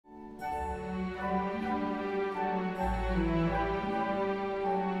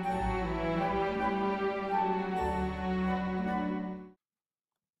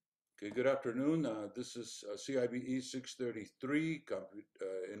afternoon. This is CIVE633,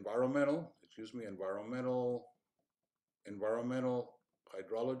 environmental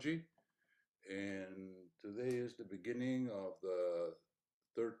hydrology. And today is the beginning of the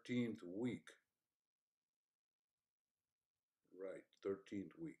 13th week. Right,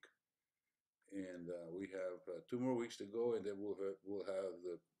 13th week. And we have 2 more weeks to go, and then we'll have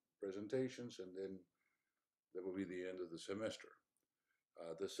the presentations, and then that will be the end of the semester.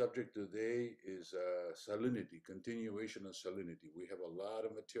 The subject today is salinity, continuation of salinity. We have a lot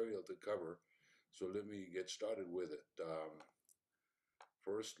of material to cover, so let me get started with it.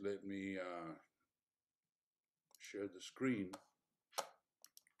 First, let me share the screen.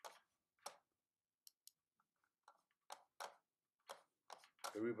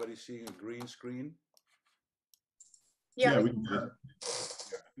 Everybody seeing a green screen? Yeah, we can do that.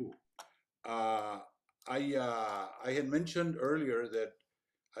 Cool. I had mentioned earlier that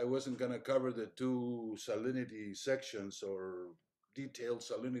I wasn't going to cover the two salinity sections or detailed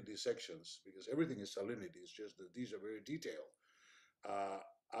salinity sections because everything is salinity. It's just that these are very detailed.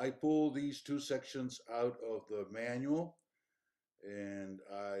 I pulled these two sections out of the manual and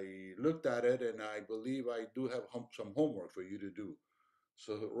I looked at it, and I believe I do have some homework for you to do.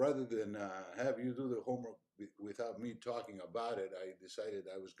 So rather than have you do the homework without me talking about it, I decided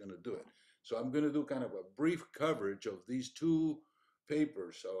I was going to do it. So I'm going to do kind of a brief coverage of these two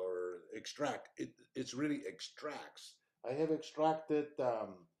papers or extract. It's really extracts. I have extracted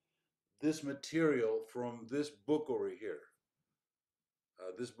this material from this book over here.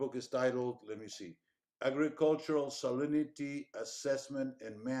 This book is titled, let me see, Agricultural Salinity Assessment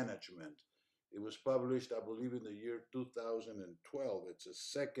and Management. It was published, I believe, in the year 2012. It's a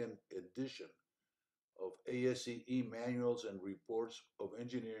second edition of ASCE Manuals and Reports of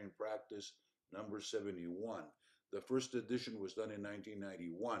Engineering Practice number 71. The first edition was done in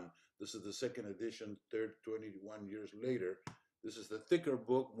 1991. This is the second edition, 21 years later. This is the thicker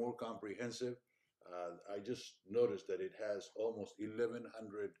book, more comprehensive. I just noticed that it has almost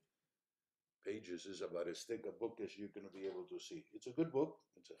 1,100 pages. Is about as thick a book as you're going to be able to see. It's a good book.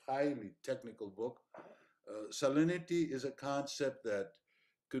 It's a highly technical book. Salinity is a concept that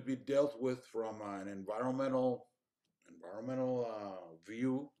could be dealt with from an environmental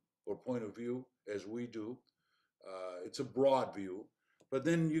view or point of view, as we do. It's a broad view, but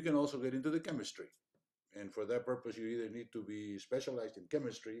then you can also get into the chemistry. And for that purpose, you either need to be specialized in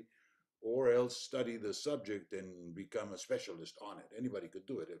chemistry or else study the subject and become a specialist on it. Anybody could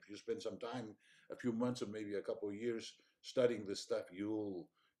do it. If you spend some time, a few months or maybe a couple of years studying this stuff, you'll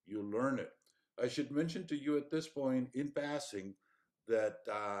learn it. I should mention to you at this point in passing that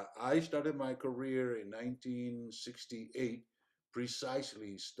I started my career in 1968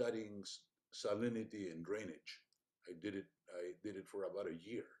 precisely studying salinity and drainage. I did it for about a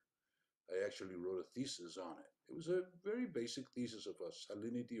year. I actually wrote a thesis on it. It was a very basic thesis of a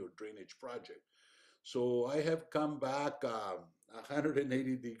salinity or drainage project. So I have come back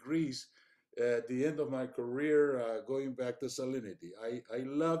 180 degrees at the end of my career, going back to salinity. I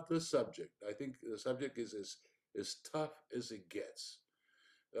love the subject. I think the subject is as tough as it gets.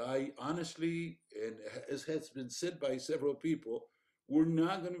 I honestly, and as has been said by several people, we're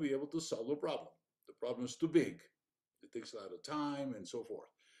not going to be able to solve the problem. The problem is too big. It takes a lot of time and so forth.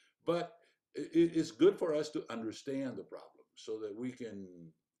 But it's good for us to understand the problem so that we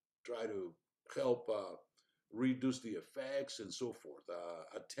can try to help reduce the effects and so forth,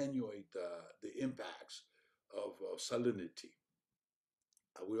 attenuate the impacts of salinity.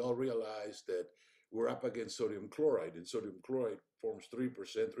 We all realize that we're up against sodium chloride, and sodium chloride forms 3%,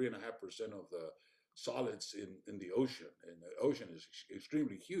 3.5% of the solids in the ocean, and the ocean is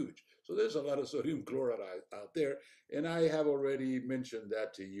extremely huge. So there's a lot of sodium chloride out there, and I have already mentioned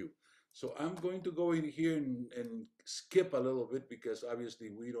that to you. So I'm going to go in here and skip a little bit because obviously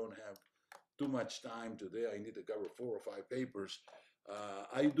we don't have too much time today. I need to cover 4 or 5 papers.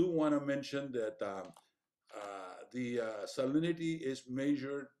 I do want to mention that the salinity is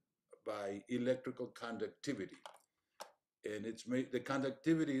measured by electrical conductivity. And the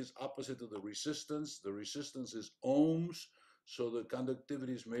conductivity is opposite to the resistance. The resistance is ohms, so the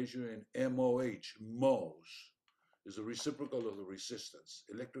conductivity is measured in MOH, moles. Is the reciprocal of the resistance,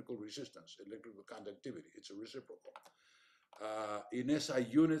 electrical conductivity. It's a reciprocal. In SI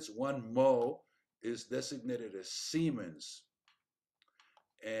units, 1 mole is designated as Siemens.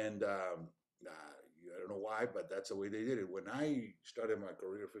 And I don't know why, but that's the way they did it. When I started my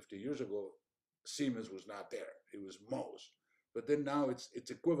career 50 years ago, Siemens was not there. It was moles. But then now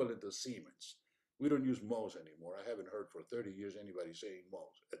it's equivalent to Siemens. We don't use moles anymore. I haven't heard for 30 years anybody saying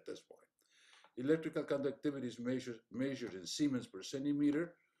moles at this point. Electrical conductivity is measured in Siemens per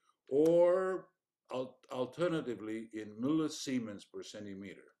centimeter or alternatively in millisiemens per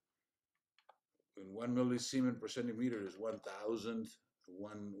centimeter. And 1 millisiemens per centimeter is 1,000,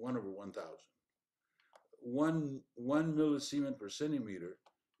 1 over 1,000. One millisiemens per centimeter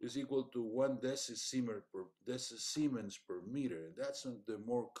is equal to 1 decisiemens per meter. That's the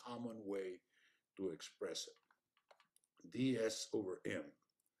more common way to express it. ds over m.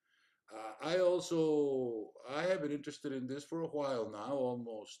 I have been interested in this for a while now,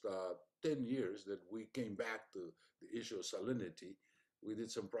 almost 10 years that we came back to the issue of salinity. We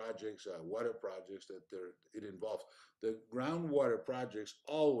did some projects, water projects it involves. The groundwater projects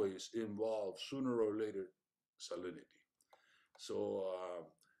always involve sooner or later salinity. So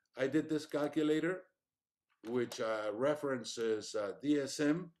I did this calculator, which references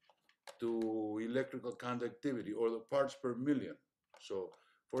DSM to electrical conductivity or the parts per million. So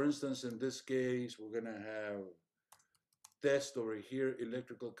for instance, in this case, we're gonna have test over here,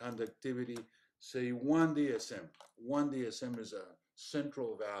 electrical conductivity, say 1 DSM. 1 DSM is a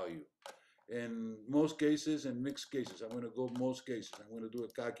central value. In most cases, in mixed cases, I'm gonna go most cases, I'm gonna do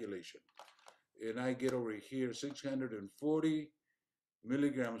a calculation. And I get over here 640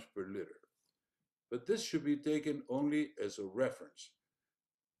 milligrams per liter. But this should be taken only as a reference.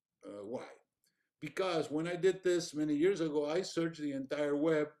 Why? Because when I did this many years ago, I searched the entire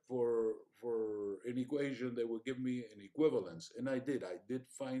web for an equation that would give me an equivalence, and I did. I did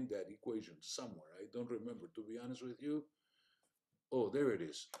find that equation somewhere. I don't remember, to be honest with you. Oh, there it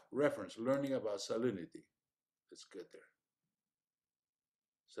is. Reference, learning about salinity. Let's get there.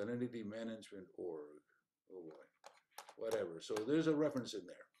 Salinity Management Org. Oh boy. Whatever. So there's a reference in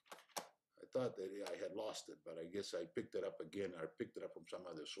there. I thought that I had lost it, but I guess I picked it up again. I picked it up from some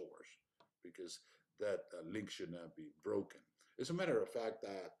other source because that link should not be broken. As a matter of fact,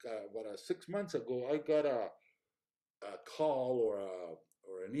 about 6 months ago, I got a call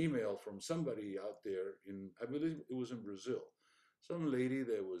or an email from somebody out there I believe it was in Brazil, some lady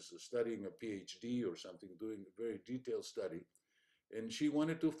that was studying a PhD or something, doing a very detailed study, and she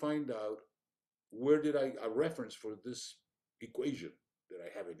wanted to find out where did a reference for this equation that I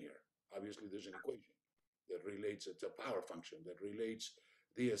have in here. Obviously, there's an equation that relates, it's a power function that relates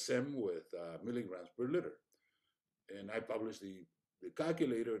DSM with milligrams per liter. And I published the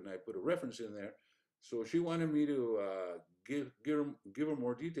calculator and I put a reference in there. So she wanted me to give her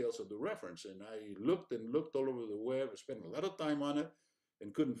more details of the reference. And I looked and looked all over the web, spent a lot of time on it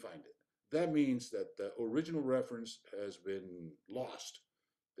and couldn't find it. That means that the original reference has been lost.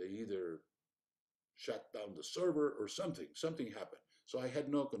 They either shut down the server or something happened. So I had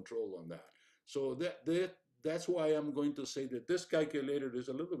no control on that. So that's why I'm going to say that this calculator is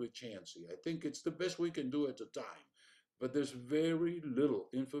a little bit chancy. I think it's the best we can do at the time, but there's very little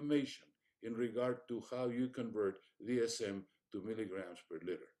information in regard to how you convert DSM to milligrams per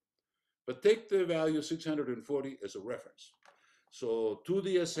liter. But take the value 640 as a reference. So 2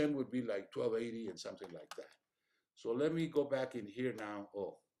 DSM would be like 1280 and something like that. So let me go back in here now.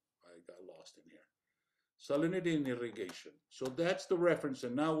 Oh, I got lost in here. Salinity and irrigation. So that's the reference,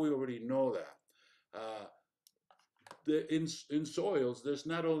 and now we already know that. In soils, there's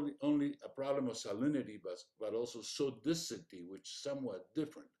not only a problem of salinity, but also sodicity, which is somewhat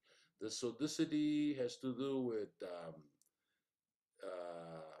different. The sodicity has to do with,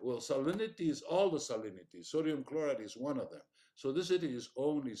 well, salinity is all the salinity. Sodium chloride is one of them. Sodicity is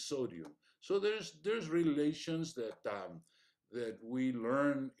only sodium. So there's relations that we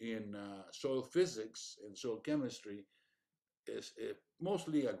learn in soil physics and soil chemistry is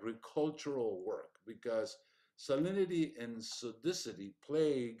mostly agricultural work, because salinity and sodicity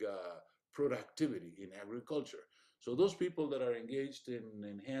plague productivity in agriculture. So those people that are engaged in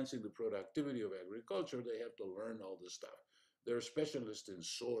enhancing the productivity of agriculture, they have to learn all this stuff. They're specialists in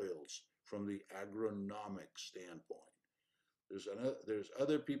soils from the agronomic standpoint. There's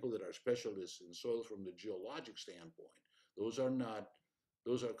other people that are specialists in soils from the geologic standpoint. Those are not,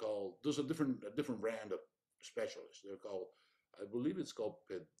 those are called, those are a different brand of specialists. They're called, I believe it's called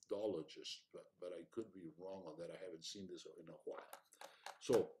pedologists, but I could be wrong on that. I haven't seen this in a while.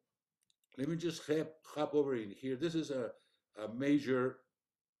 So let me just hop over in here. This is a measure.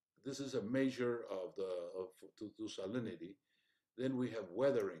 This is a measure of to salinity. Then we have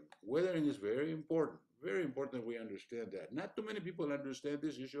weathering. Weathering is very important. Very important that we understand that. Not too many people understand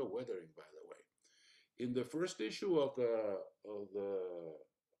this issue of weathering, by the way. In the first issue of the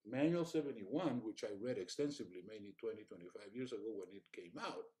Manual 71, which I read extensively, maybe 20, 25 years ago when it came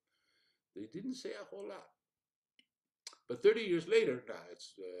out, they didn't say a whole lot. But 30 years later, now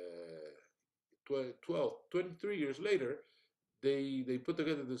it's 23 years later, they put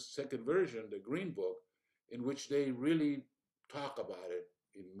together the second version, the Green Book, in which they really talk about it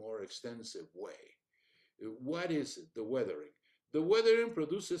in more extensive way. What is it? The weathering. The weathering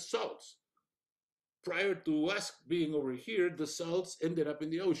produces salts. Prior to us being over here, the salts ended up in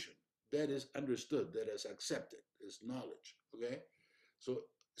the ocean. That is understood, that is accepted, is knowledge, okay? So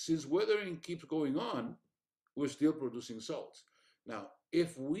since weathering keeps going on, we're still producing salts. Now,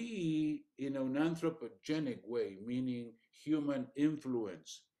 if we, in an anthropogenic way, meaning human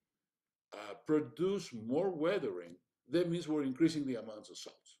influence, produce more weathering, that means we're increasing the amounts of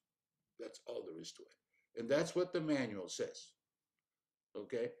salts. That's all there is to it. And that's what the manual says,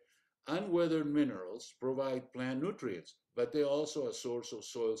 okay? Unweathered minerals provide plant nutrients, but they're also a source of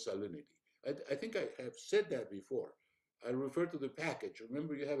soil salinity. I think I have said that before. I refer to the package.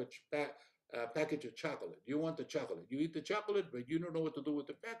 Remember, you have a package of chocolate. You want the chocolate. You eat the chocolate, but you don't know what to do with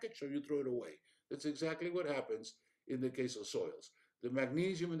the package, so you throw it away. That's exactly what happens in the case of soils. The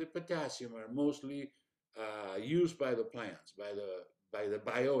magnesium and the potassium are mostly used by the plants, by the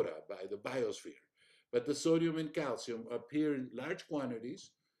biota, by the biosphere. But the sodium and calcium appear in large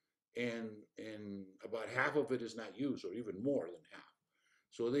quantities, and about half of it is not used, or even more than half.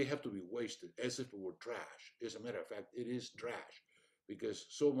 So they have to be wasted as if it were trash. As a matter of fact, it is trash because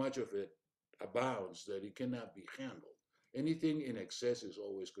so much of it abounds that it cannot be handled. Anything in excess is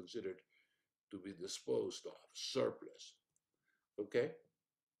always considered to be disposed of, surplus. Okay?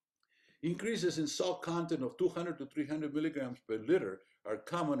 Increases in salt content of 200 to 300 milligrams per liter are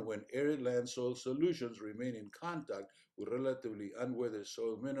common when arid land soil solutions remain in contact with relatively unweathered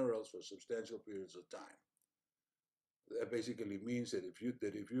soil minerals for substantial periods of time. That basically means that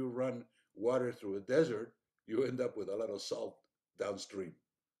if you run water through a desert, you end up with a lot of salt downstream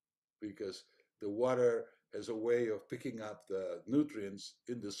because the water has a way of picking up the nutrients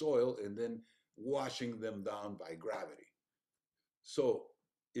in the soil and then washing them down by gravity. So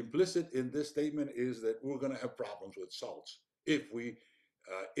implicit in this statement is that we're going to have problems with salts if we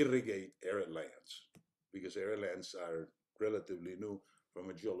irrigate arid lands, because arid lands are relatively new from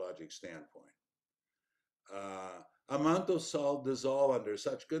a geologic standpoint. Amount of salt dissolved under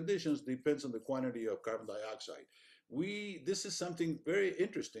such conditions depends on the quantity of carbon dioxide. This is something very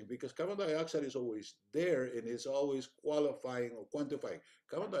interesting because carbon dioxide is always there and it's always qualifying or quantifying.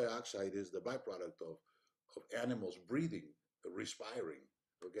 Carbon dioxide is the byproduct of animals breathing, respiring,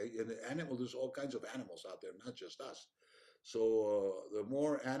 okay? And there's all kinds of animals out there, not just us. So the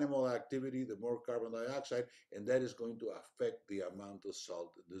more animal activity, the more carbon dioxide, and that is going to affect the amount of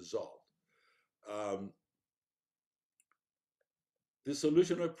salt dissolved. The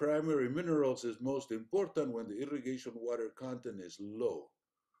solution of primary minerals is most important when the irrigation water content is low.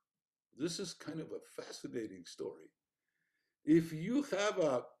 This is kind of a fascinating story. If you have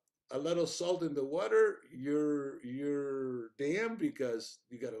a lot of salt in the water, you're damned because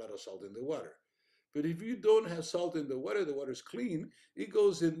you got a lot of salt in the water. But if you don't have salt in the water's clean, it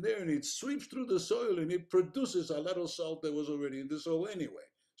goes in there and it sweeps through the soil and it produces a lot of salt that was already in the soil anyway.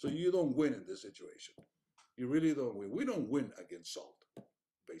 So you don't win in this situation. You really don't win. We don't win against salt,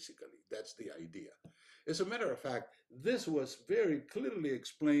 basically. That's the idea. As a matter of fact, this was very clearly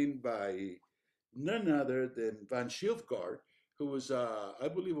explained by none other than Van Schilfgaard, who was, I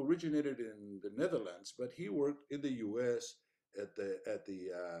believe, originated in the Netherlands, but he worked in the U.S. at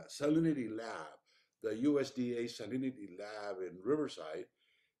the Salinity Lab, the USDA Salinity Lab in Riverside,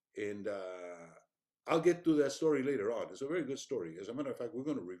 and I'll get to that story later on. It's a very good story. As a matter of fact, we're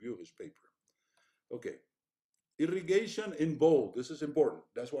going to review his paper. Okay. Irrigation in bold. This is important.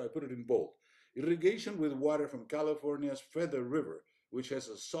 That's why I put it in bold. Irrigation with water from California's Feather River, which has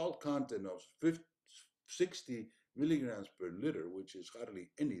a salt content of 60 milligrams per liter, which is hardly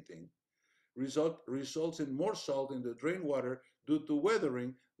anything, results in more salt in the drain water due to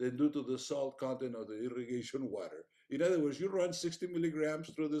weathering than due to the salt content of the irrigation water. In other words, you run 60 milligrams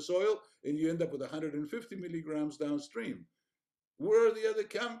through the soil and you end up with 150 milligrams downstream. Where did the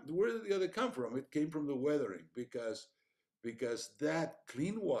other come from? It came from the weathering because that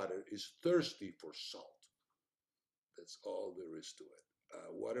clean water is thirsty for salt. That's all there is to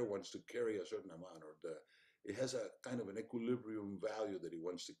it. Water wants to carry a certain amount, or it has a kind of an equilibrium value that it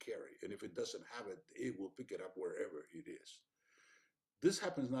wants to carry. And if it doesn't have it, it will pick it up wherever it is. This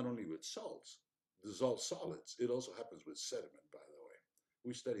happens not only with salts, dissolved solids, it also happens with sediment, by the way.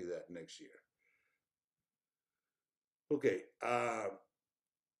 We study that next year. Okay.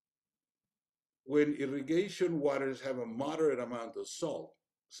 When irrigation waters have a moderate amount of salt,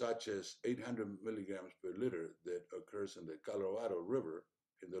 such as 800 milligrams per liter that occurs in the Colorado River,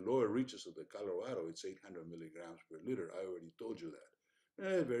 in the lower reaches of the Colorado, it's 800 milligrams per liter. I already told you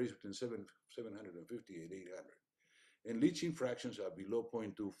that. It varies between 750 and 800. And leaching fractions are below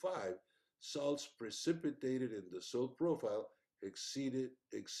 0.25. Salts precipitated in the soil profile exceed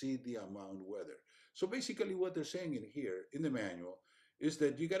the amount weather. So basically what they're saying in here, in the manual, is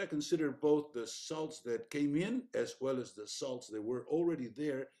that you got to consider both the salts that came in as well as the salts that were already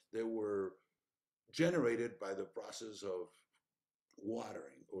there that were generated by the process of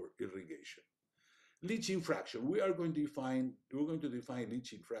watering or irrigation. Leaching fraction. We're going to define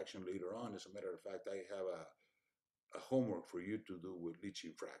leaching fraction later on. As a matter of fact, I have a homework for you to do with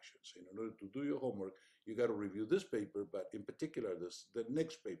leaching fractions. In order to do your homework, you got to review this paper, but in particular, the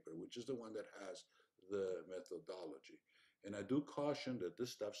next paper, which is the one that has the methodology. And I do caution that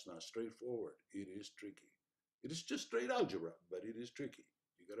this stuff's not straightforward. It is tricky. It is just straight algebra, but it is tricky.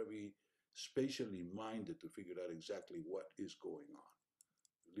 You got to be spatially minded to figure out exactly what is going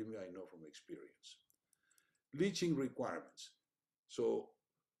on. Believe me, I know from experience. Leaching requirements. So,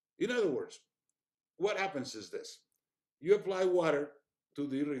 in other words, what happens is this. You apply water to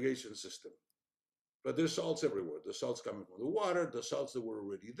the irrigation system, but there's salts everywhere. The salts coming from the water, the salts that were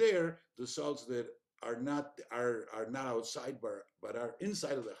already there, the salts that are not outside but are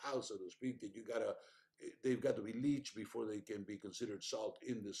inside of the house, so to speak, that they've got to be leached before they can be considered salt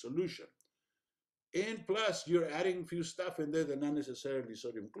in the solution. And plus, you're adding a few stuff in there that not necessarily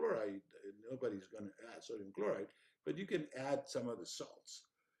sodium chloride. Nobody's going to add sodium chloride, but you can add some of the salts.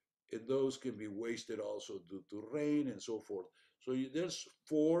 And those can be wasted also due to rain and so forth. So there's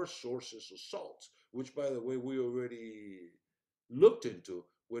 4 sources of salts, which, by the way, we already looked into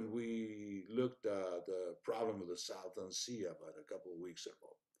when we looked at the problem of the Southern Sea about a couple of weeks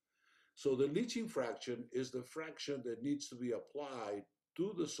ago. So the leaching fraction is the fraction that needs to be applied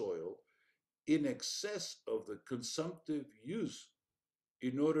to the soil in excess of the consumptive use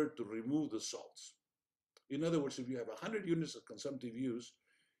in order to remove the salts. In other words, if you have 100 units of consumptive use,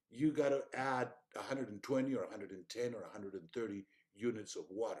 you got to add 120 or 110 or 130 units of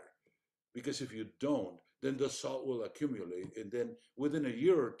water. Because if you don't, then the salt will accumulate. And then within a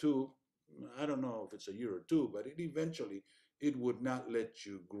year or two, I don't know if it's a year or two, but it would not let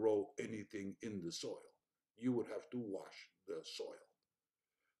you grow anything in the soil. You would have to wash the soil.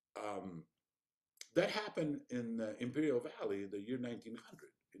 That happened in Imperial Valley in the year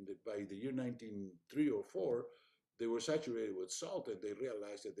 1900. By the year 1903 or 4, they were saturated with salt and they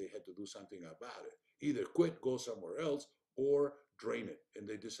realized that they had to do something about it. Either quit, go somewhere else, or drain it. And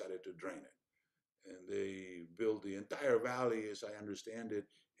they decided to drain it. And they built the entire valley, as I understand it,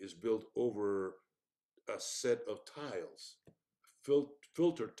 is built over a set of tiles,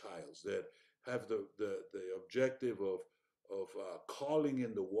 filter tiles that have the objective of calling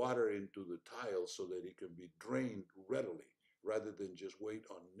in the water into the tiles so that it can be drained readily rather than just wait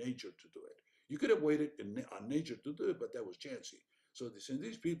on nature to do it. You could have waited on nature to do it, but that was chancy. So since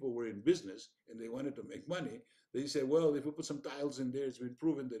these people were in business and they wanted to make money, they said, well, if we put some tiles in there, it's been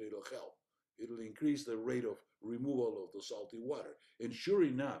proven that it'll help. It'll increase the rate of removal of the salty water. And sure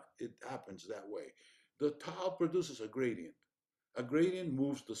enough, it happens that way. The tile produces a gradient. A gradient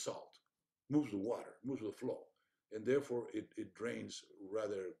moves the salt, moves the water, moves the flow, and therefore it drains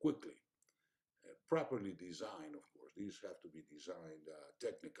rather quickly. Properly designed, of course. These have to be designed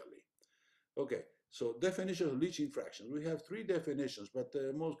technically. Okay, so definition of leaching fractions. We have 3 definitions, but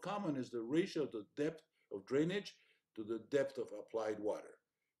the most common is the ratio of the depth of drainage to the depth of applied water.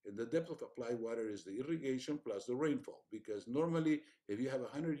 And the depth of applied water is the irrigation plus the rainfall, because normally if you have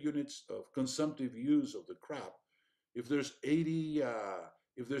 100 units of consumptive use of the crop, if there's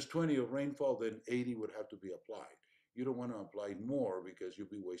 20 of rainfall, then 80 would have to be applied. You don't want to apply more because you'll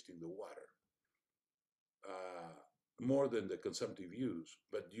be wasting the water. More than the consumptive use,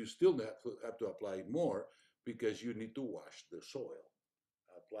 but you still have to apply more because you need to wash the soil.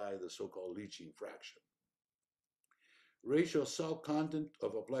 Apply the so-called leaching fraction. Ratio salt content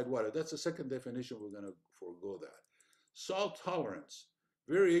of applied water. That's the second definition. We're going to forego that. Salt tolerance.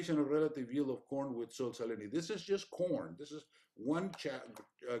 Variation of relative yield of corn with soil salinity. This is just corn. This is one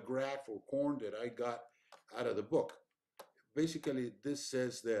graph for corn that I got out of the book. Basically, this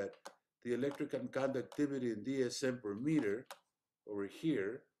says that the electrical conductivity in DSM per meter over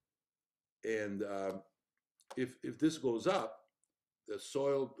here, and if this goes up, the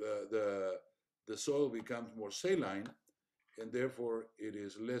soil becomes more saline, and therefore it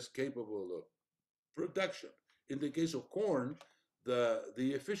is less capable of production. In the case of corn, the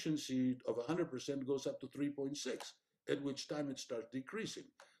efficiency of 100% goes up to 3.6, at which time it starts decreasing.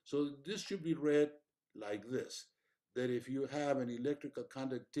 So this should be read like this, that if you have an electrical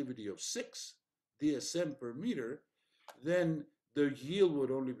conductivity of 6 DSM per meter, then the yield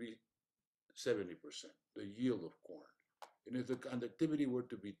would only be 70%, the yield of corn. And if the conductivity were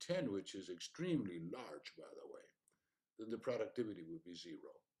to be 10, which is extremely large, by the way, then the productivity would be 0.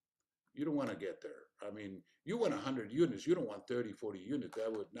 You don't want to get there. I mean, you want 100 units. You don't want 30, 40 units.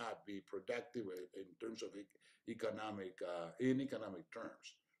 That would not be productive in terms of economic, in economic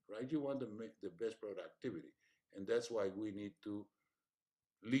terms, right? You want to make the best productivity. And that's why we need to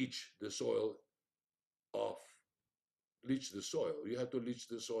leach the soil off, leach the soil. You have to leach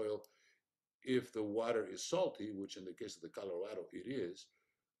the soil if the water is salty, which in the case of the Colorado it is.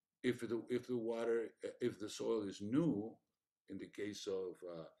 If the water, if the soil is new, in the case of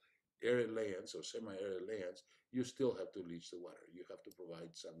arid lands or semi-arid lands, you still have to leach the water. You have to provide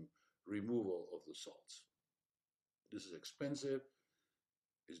some removal of the salts. This is expensive,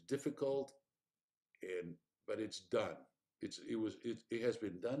 it's difficult, and but it's done. It has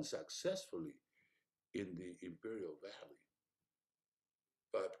been done successfully in the Imperial Valley,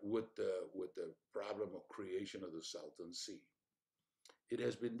 but with the problem of creation of the Salton Sea. It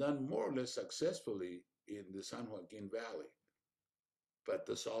has been done more or less successfully in the San Joaquin Valley, but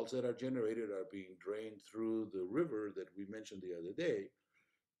the salts that are generated are being drained through the river that we mentioned the other day,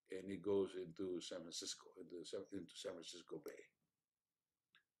 and it goes into San Francisco, into San Francisco Bay.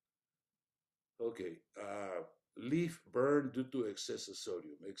 Okay, leaf burn due to excess of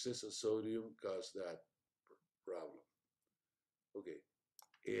sodium. Excess of sodium caused that problem. Okay,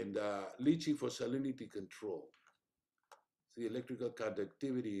 and leaching for salinity control. The electrical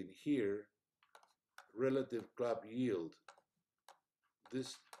conductivity in here, relative crop yield.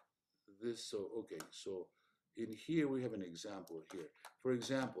 This, so okay, so in here we have an example here. For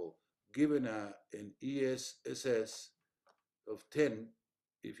example, given an ESSS of 10,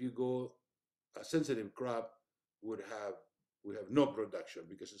 if you go, a sensitive crop would have no production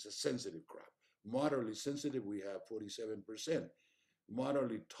because it's a sensitive crop. Moderately sensitive, we have 47%.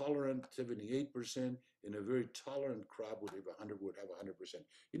 Moderately tolerant, 78%, and a very tolerant crop would have 100%.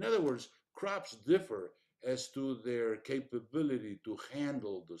 In other words, crops differ as to their capability to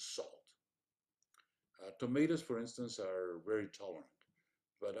handle the salt. Tomatoes, for instance, are very tolerant,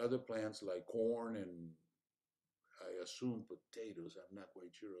 but other plants like corn and I assume potatoes, I'm not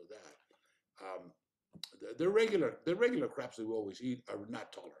quite sure of that. The regular crops that we always eat are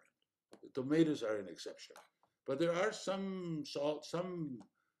not tolerant. The tomatoes are an exception, but there are some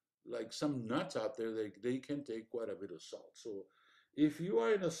like some nuts out there that they can take quite a bit of salt. So if you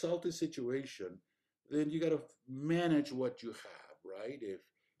are in a salty situation, then you got to manage what you have, right? If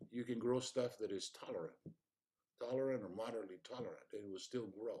you can grow stuff that is tolerant or moderately tolerant, it will still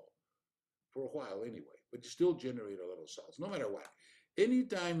grow for a while anyway, but you still generate a lot of salts, no matter what.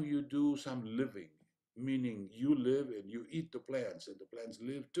 Anytime you do some living, meaning you live and you eat the plants and the plants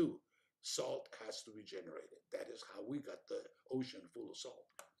live too, salt has to be generated. That is how we got the ocean full of salt.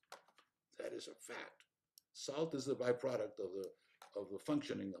 That is a fact. Salt is the byproduct of the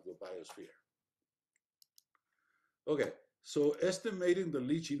functioning of the biosphere. Okay, so estimating the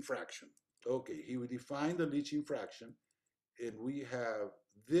leaching fraction. Okay, he would define the leaching fraction, and we have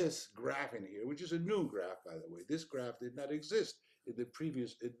this graph in here, which is a new graph, by the way. This graph did not exist in the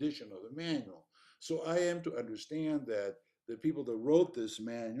previous edition of the manual. So I am to understand that the people that wrote this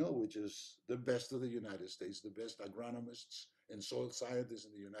manual, which is the best of the United States, the best agronomists and soil scientists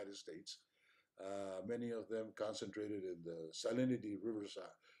in the United States, many of them concentrated in the Salinity Riverside,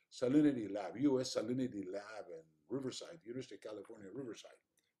 Salinity Lab, U.S. Salinity Lab in Riverside, University of California, Riverside.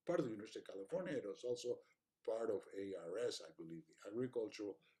 Part of the University of California, it was also part of ARS, I believe, the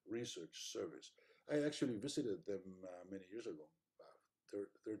Agricultural Research Service. I actually visited them many years ago,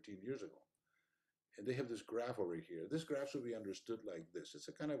 13 years ago. And they have this graph over here. This graph should be understood like this. It's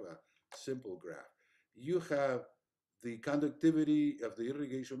a kind of a simple graph. You have the conductivity of the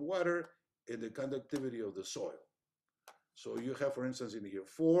irrigation water and the conductivity of the soil. So you have, for instance, in here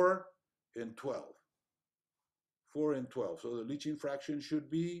 4 and 12. 4 and 12. So the leaching fraction should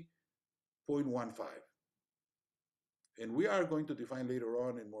be 0.15. And we are going to define later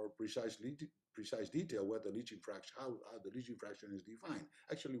on in more precise detail what the leaching fraction, how the leaching fraction is defined.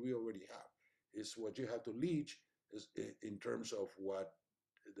 Actually, we already have. It's what you have to leach is in terms of what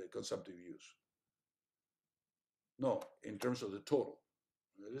the consumptive use. No, in terms of the total.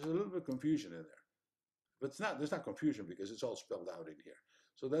 There's a little bit of confusion in there. But there's not confusion because it's all spelled out in here.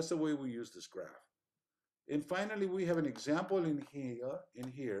 So that's the way we use this graph. And finally, we have an example in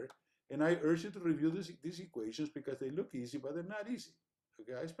here, and I urge you to review these equations because they look easy, but they're not easy.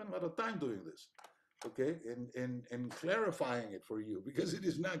 Okay, I spent a lot of time doing this, okay, and clarifying it for you because it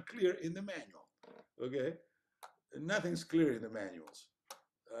is not clear in the manual, okay? Nothing's clear in the manuals.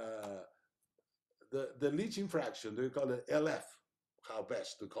 The leaching fraction, they call it LF, how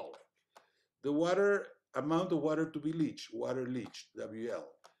best to call it. The amount of water to be leached, water leached, WL.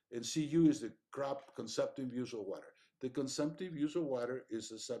 And CU is the crop consumptive use of water. The consumptive use of water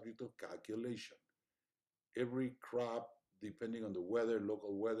is a subject of calculation. Every crop, depending on the weather,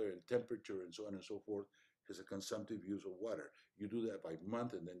 local weather, and temperature, and so on and so forth, has a consumptive use of water. You do that by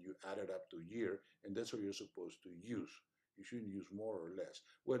month, and then you add it up to year, and that's what you're supposed to use. You shouldn't use more or less.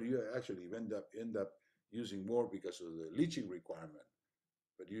 Well, you actually end up using more because of the leaching requirement,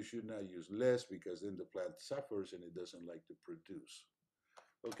 but you should not use less because then the plant suffers and it doesn't like to produce.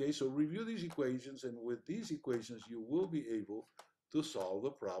 Okay, so review these equations, and with these equations, you will be able to solve the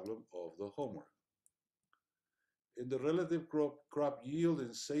problem of the homework. In the relative crop yield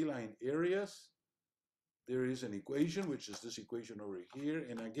in saline areas, there is an equation, which is this equation over here.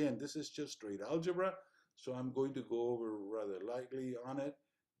 And again, this is just straight algebra, so I'm going to go over rather lightly on it.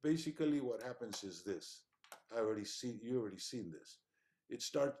 Basically, what happens is this. You already seen this. It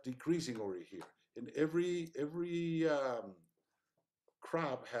starts decreasing over here. And every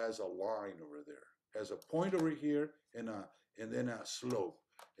crop has a line over there, has a point over here and then a slope.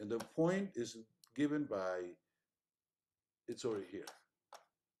 And the point is given by, it's over here.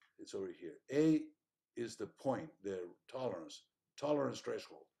 It's over here. A is the point, the tolerance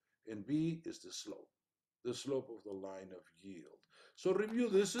threshold, and B is the slope of the line of yield. So review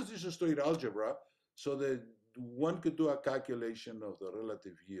this. This is just straight algebra, so that one could do a calculation of the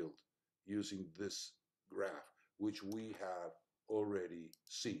relative yield using this graph, which we have already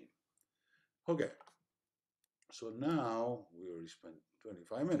seen. Okay, so now we already spent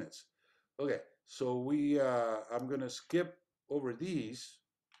 25 minutes. Okay, so I'm gonna skip over these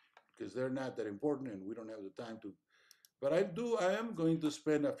because they're not that important and we don't have the time to, but I am going to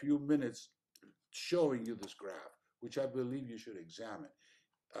spend a few minutes showing you this graph, which I believe you should examine.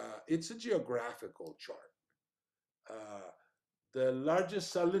 It's a geographical chart. The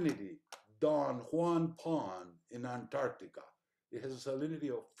largest salinity, Don Juan Pond in Antarctica. It has a salinity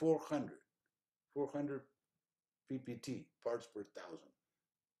of 400 ppt, parts per thousand.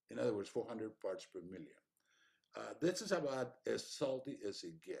 In other words, 400 parts per million. This is about as salty as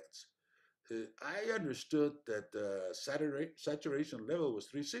it gets. I understood that the saturation level was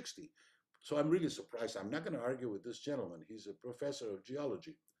 360. So I'm really surprised. I'm not going to argue with this gentleman. He's a professor of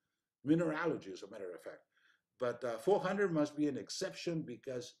geology, mineralogy, as a matter of fact. But 400 must be an exception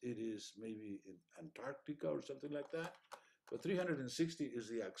because it is maybe in Antarctica or something like that. But 360 is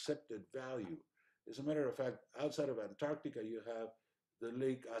the accepted value. As a matter of fact, outside of Antarctica, you have the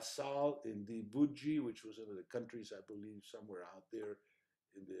Lake Assal in Djibouti, which was one of the countries, I believe, somewhere out there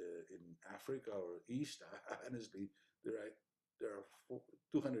in Africa or East. Honestly, there are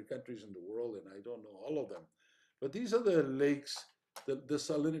 200 countries in the world, and I don't know all of them. But these are the lakes, the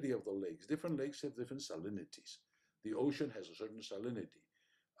salinity of the lakes. Different lakes have different salinities. The ocean has a certain salinity.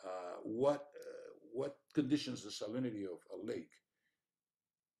 What conditions the salinity of a lake?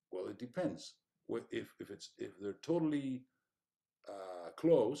 Well, it depends. If they're totally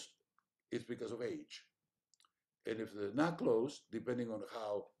closed, it's because of age. And if they're not closed, depending on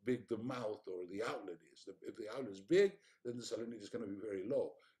how big the mouth or the outlet is. If the outlet is big, then the salinity is going to be very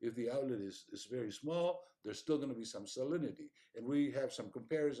low. If the outlet is very small, there's still going to be some salinity. And we have some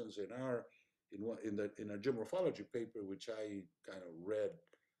comparisons in our geomorphology paper, which I kind of read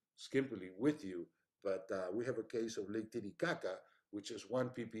skimpily with you. But we have a case of Lake Titicaca, which is 1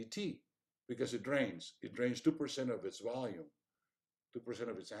 ppt, because it drains. It drains 2% of its volume, 2%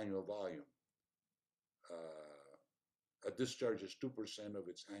 of its annual volume. A discharge is 2% of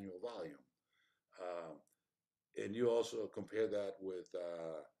its annual volume. And you also compare that with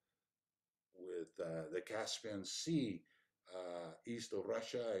the Caspian Sea, east of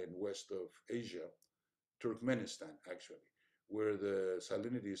Russia and west of Asia, Turkmenistan actually, where the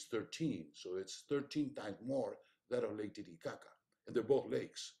salinity is 13. So it's 13 times more that of Lake Titicaca. And they're both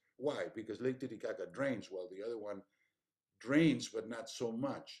lakes. Why? Because Lake Titicaca drains while the other one drains, but not so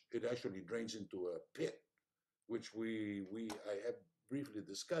much. It actually drains into a pit, which I have briefly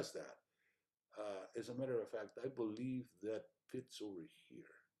discussed that. As a matter of fact, I believe that fits over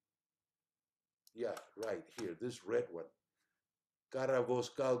here. Yeah, right here, this red one.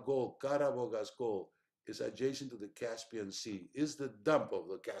 Karabogaskol is adjacent to the Caspian Sea, is the dump of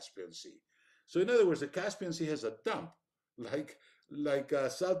the Caspian Sea. So in other words, the Caspian Sea has a dump, like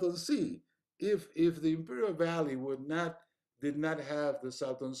Salton Sea. If the Imperial Valley did not have the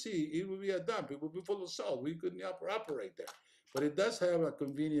Salton Sea, it would be a dump. It would be full of salt. We couldn't operate there. But it does have a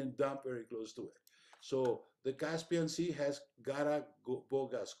convenient dump very close to it. So the Caspian Sea has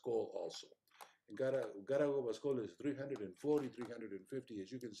Karabogaskol also. Karabogaskol is 340, 350,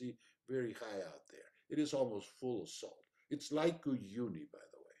 as you can see, very high out there. It is almost full of salt. It's like Uyuni, by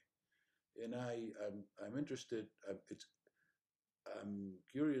the way. And I'm interested, I'm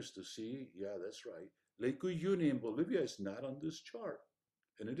curious to see, yeah, that's right. Lake Uyuni in Bolivia is not on this chart.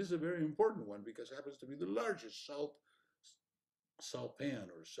 And it is a very important one because it happens to be the largest salt pan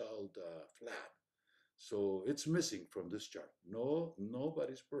or salt flat. So it's missing from this chart. No,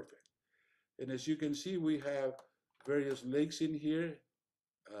 nobody's perfect. And as you can see, we have various lakes in here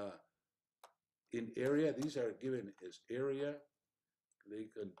uh, in area. These are given as area,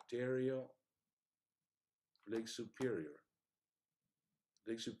 Lake Ontario, Lake Superior.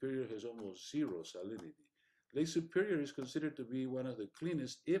 Lake Superior has almost zero salinity. Lake Superior is considered to be one of the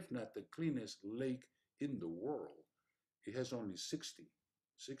cleanest, if not the cleanest lake in the world. It has only 60,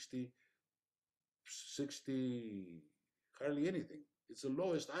 hardly anything. It's the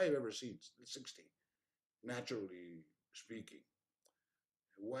lowest I've ever seen, 60, naturally speaking.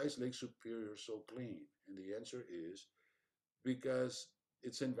 Why is Lake Superior so clean? And the answer is because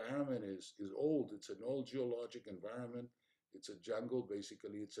its environment is old. It's an old geologic environment. It's a jungle,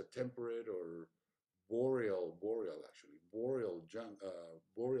 basically. It's a temperate or boreal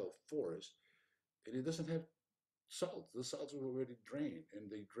forest, and it doesn't have salt. The salts are already drained,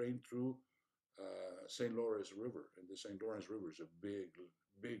 and they drain through St. Lawrence River, and the St. Lawrence River is a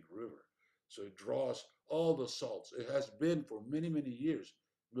big river. So it draws all the salts. It has been for many, many years,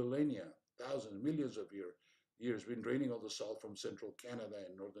 millennia, thousands, millions of years, been draining all the salt from central Canada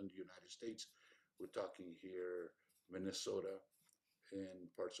and northern United States. We're talking here Minnesota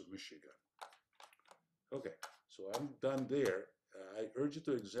and parts of Michigan. Okay, so I'm done there. I urge you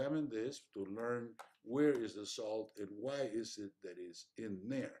to examine this to learn where is the salt and why is it that is in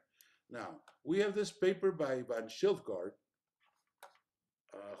there. Now, we have this paper by Van Schilfgaard,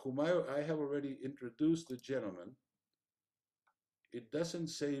 whom I have already introduced the gentleman. It doesn't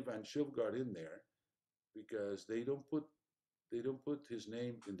say Van Schilfgaard in there because they don't put his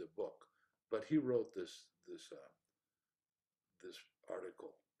name in the book, but he wrote this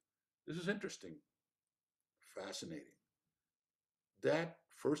article. This is interesting, fascinating. That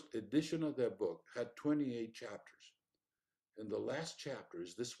first edition of that book had 28 chapters. And the last chapter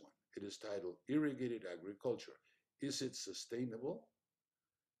is this one. It is titled Irrigated Agriculture. Is it sustainable?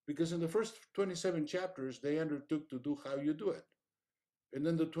 Because in the first 27 chapters, they undertook to do how you do it. And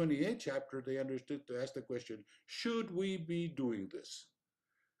then the 28th chapter, they understood to ask the question, should we be doing this?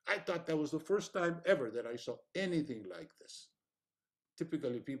 I thought that was the first time ever that I saw anything like this.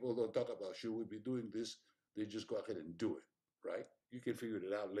 Typically, people don't talk about should we be doing this, they just go ahead and do it, right? You can figure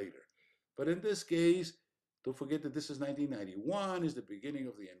it out later. But in this case, don't forget that this is 1991, is the beginning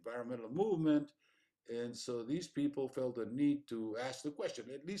of the environmental movement. And so these people felt the need to ask the question,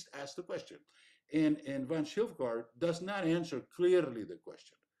 at least ask the question. And Van Schilfgaard does not answer clearly the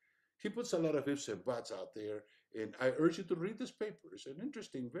question. He puts a lot of ifs and buts out there, and I urge you to read this paper. It's an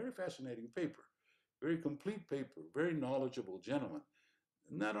interesting, very fascinating paper, very complete paper, very knowledgeable gentleman.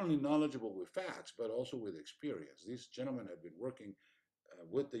 Not only knowledgeable with facts, but also with experience. These gentlemen have been working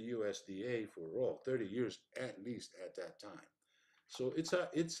with the USDA for 30 years at least at that time. So it's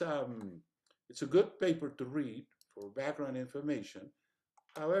a good paper to read for background information.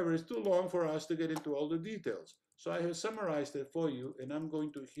 However, it's too long for us to get into all the details. So I have summarized it for you, and I'm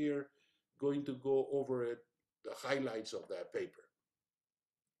going to go over it, the highlights of that paper.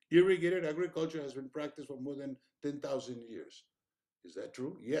 Irrigated agriculture has been practiced for more than 10,000 years. Is that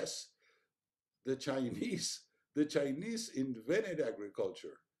true? Yes. The Chinese, the Chinese invented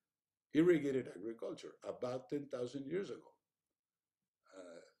agriculture, irrigated agriculture, about 10,000 years ago.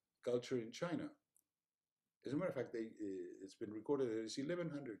 Culture in China. As a matter of fact, it's been recorded that it's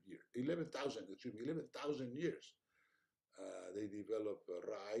 1100 years, 11,000, excuse me, 11,000 years. They developed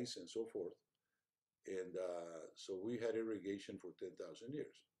rice and so forth. And so we had irrigation for 10,000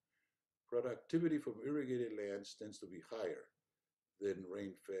 years. Productivity from irrigated lands tends to be higher than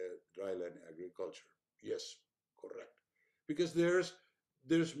rain-fed dryland agriculture. Yes, correct. Because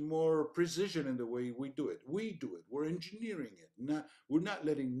there's more precision in the way we do it. We do it. We're engineering it. We're not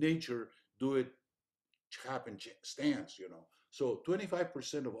letting nature do it happen stance, you know. So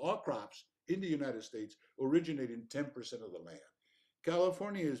 25% of all crops in the United States originate in 10% of the land.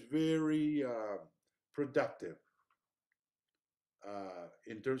 California is very productive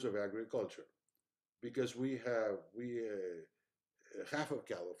in terms of agriculture because we half of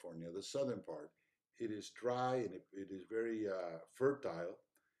California, the southern part, it is dry and it is very fertile.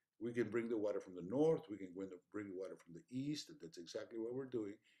 We can bring the water from the north. We can bring the water from the east. And that's exactly what we're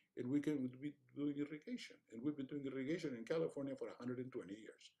doing. And we can be doing irrigation. And we've been doing irrigation in California for 120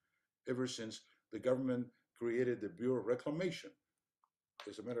 years, ever since the government created the Bureau of Reclamation.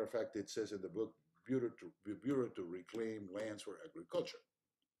 As a matter of fact, it says in the book, Bureau to Reclaim Lands for Agriculture.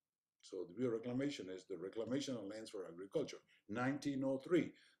 So the Bureau of Reclamation is the Reclamation of Lands for Agriculture,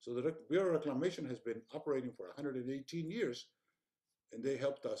 1903. So the Bureau of Reclamation has been operating for 118 years, and they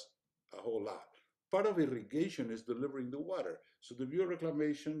helped us a whole lot. Part of irrigation is delivering the water. So the Bureau of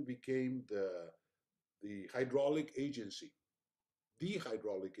Reclamation became the hydraulic agency, the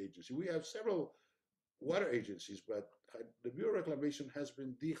hydraulic agency. We have several water agencies, but the Bureau of Reclamation has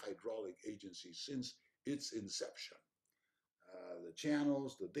been the hydraulic agency since its inception. The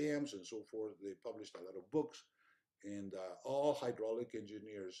channels, the dams, and so forth, they published a lot of books, and all hydraulic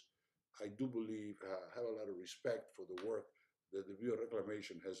engineers, I do believe, have a lot of respect for the work that the Bureau of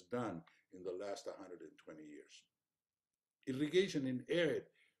Reclamation has done in the last 120 years. Irrigation in arid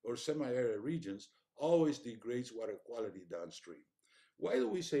or semi-arid regions always degrades water quality downstream. Why do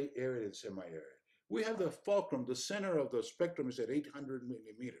we say arid and semi-arid? We have the fulcrum, the center of the spectrum is at 800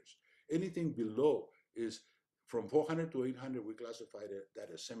 millimeters. Anything below is from 400 to 800, we classify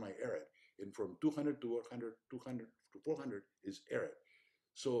that as semi-arid. And from 200 to 100, 200 to 400 is arid.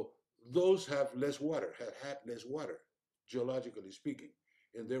 So those have less water, have had less water, geologically speaking,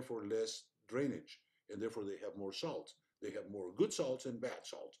 and therefore less drainage, and therefore they have more salts. They have more good salts and bad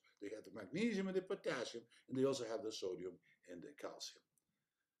salts. They have the magnesium and the potassium, and they also have the sodium and the calcium.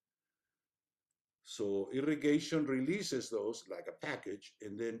 So irrigation releases those like a package,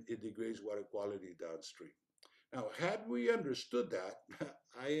 and then it degrades water quality downstream. Now, had we understood that,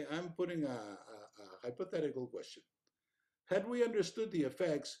 I'm putting a hypothetical question. Had we understood the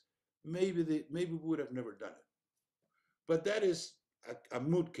effects, maybe we would have never done it. But that is a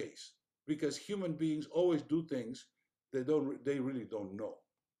moot case because human beings always do things they really don't know,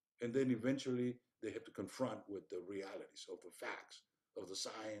 and then eventually they have to confront with the realities of the facts of the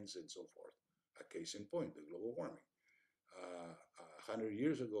science and so forth. A case in point, the global warming. 100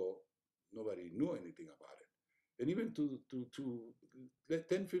 years ago, nobody knew anything about it. And even to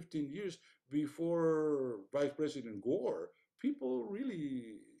 10, 15 years before Vice President Gore, people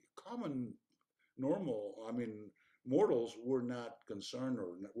really, common, normal, I mean, mortals were not concerned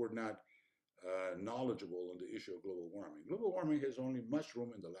or were not knowledgeable on the issue of global warming. Global warming has only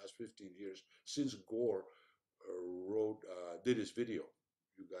mushroomed in the last 15 years since Gore did his video.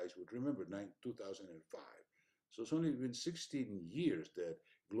 You guys would remember 2005. So it's only been 16 years that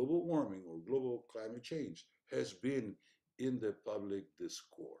global warming or global climate change has been in the public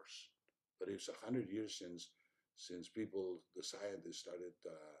discourse. But it's 100 years since people, the scientists, started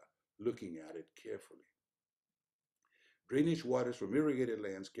looking at it carefully. Drainage waters from irrigated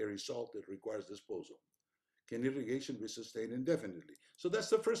lands carry salt that requires disposal. Can irrigation be sustained indefinitely? So that's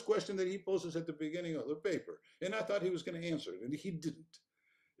the first question that he poses at the beginning of the paper. And I thought he was going to answer it, and he didn't.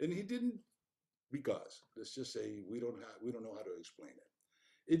 And he didn't because, let's just say, we don't know how to explain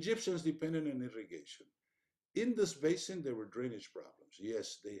it. Egyptians depended on irrigation. In this basin, there were drainage problems.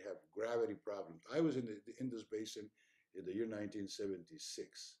 Yes, they have gravity problems. I was in the Indus Basin in the year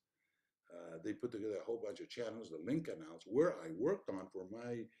 1976. They put together a whole bunch of channels, the link canals, where I worked on for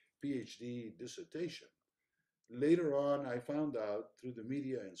my PhD dissertation. Later on, I found out through the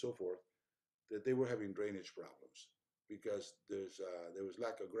media and so forth that they were having drainage problems because there was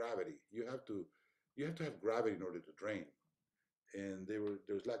lack of gravity. You have to have gravity in order to drain, and there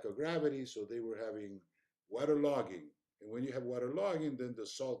was lack of gravity, so they were having water logging. And when you have water logging, then the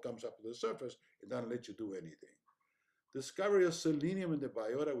salt comes up to the surface and doesn't let you do anything. Discovery of selenium in the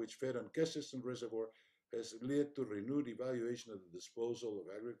biota, which fed on Kesterton Reservoir, has led to renewed evaluation of the disposal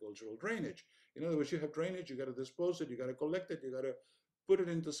of agricultural drainage. In other words, you have drainage, you got to dispose it, you got to collect it, you got to put it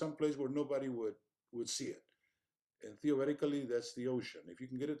into some place where nobody would see it. And theoretically, that's the ocean. If you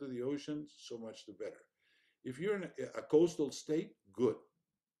can get it to the ocean, so much the better. If you're in a coastal state, good.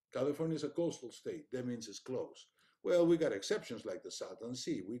 California is a coastal state. That means it's closed. Well, we got exceptions like the Southern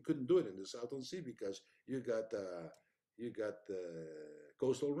Sea. We couldn't do it in the Southern Sea because you got the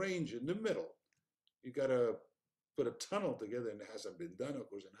coastal range in the middle. You got to put a tunnel together, and it hasn't been done, of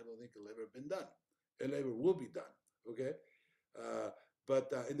course, and I don't think it'll ever been done. It never will be done. Okay,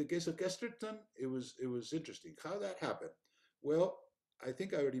 but in the case of Kesterton, it was interesting how that happened. Well, I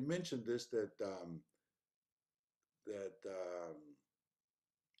think I already mentioned this that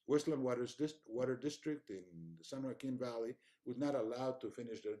Westland Water District in the San Joaquin Valley was not allowed to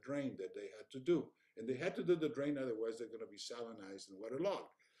finish their drain that they had to do. And they had to do the drain, otherwise they're going to be salinized and waterlogged.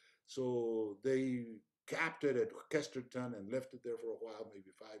 So they capped it at Kesterton and left it there for a while,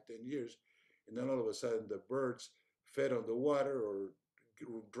 maybe 5, 10 years. And then all of a sudden the birds fed on the water or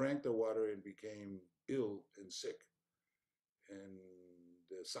drank the water and became ill and sick. And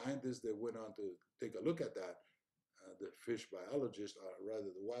the scientists that went on to take a look at that, the fish biologists, or rather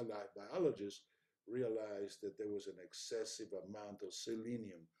the wildlife biologists, realized that there was an excessive amount of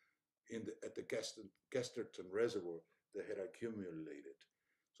selenium at the Kesterton Reservoir that had accumulated.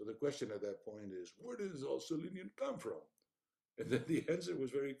 So the question at that point is, where does all selenium come from? And then the answer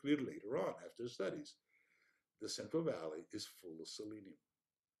was very clear later on after studies. The Central Valley is full of selenium,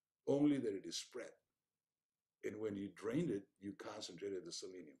 only that it is spread. And when you drained it, you concentrated the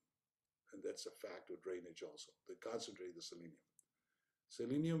selenium. And that's a fact of drainage also. They concentrate the selenium.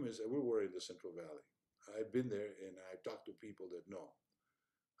 Selenium is everywhere in the Central Valley. I've been there and I've talked to people that know.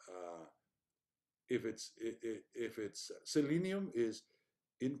 Uh, if it's selenium is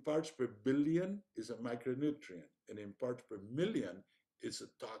in parts per billion is a micronutrient, and in parts per million it's a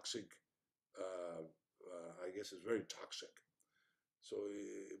toxic. I guess it's very toxic. So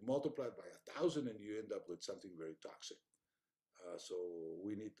multiplied by 1,000, and you end up with something very toxic. So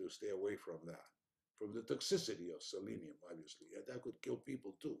we need to stay away from that, from the toxicity of selenium, obviously. And that could kill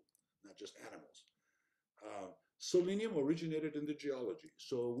people too, not just animals. Selenium originated in the geology.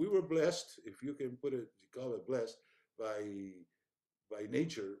 So we were blessed, if you can put it, you call it blessed, by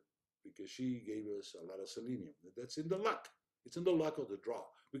nature, because she gave us a lot of selenium. That's in the luck. It's in the luck of the draw,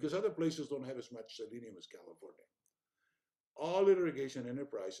 because other places don't have as much selenium as California. All irrigation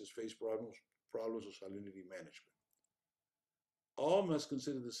enterprises face problems of salinity management. All must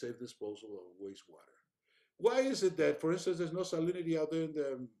consider the safe disposal of wastewater. Why is it that, for instance, there's no salinity out there in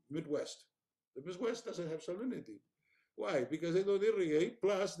the Midwest? The Midwest doesn't have salinity. Why? Because they don't irrigate,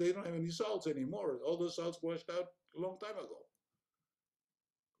 plus they don't have any salts anymore. All those salts washed out a long time ago.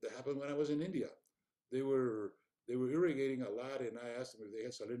 That happened when I was in India. They were irrigating a lot, and I asked them if they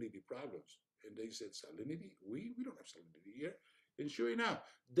had salinity problems. And they said, salinity? We don't have salinity here. And sure enough,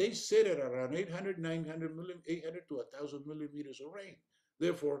 they sit at around 800, 800 to 1,000 millimeters of rain.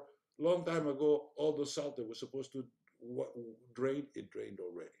 Therefore, long time ago, all the salt that was supposed to drain, it drained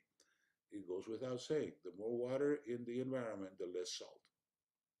already. It goes without saying, the more water in the environment, the less salt.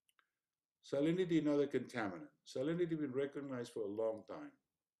 Salinity, another contaminant. Salinity been recognized for a long time.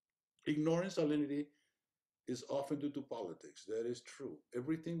 Ignoring salinity is often due to politics. That is true.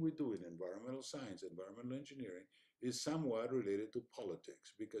 Everything we do in environmental science, environmental engineering, is somewhat related to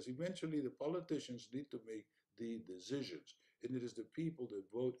politics, because eventually the politicians need to make the decisions, and it is the people that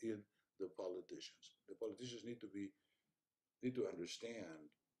vote in the politicians. The politicians need to understand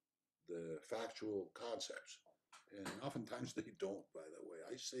the factual concepts, and oftentimes they don't, by the way.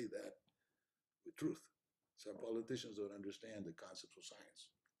 I say that with truth. Some politicians don't understand the concepts of science.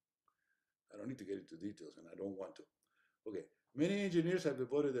 I don't need to get into details, and I don't want to. Okay, many engineers have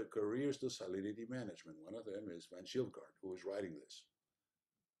devoted their careers to salinity management. One of them is Van Schildgaard, who is writing this.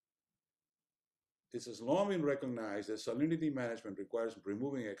 It has long been recognized that salinity management requires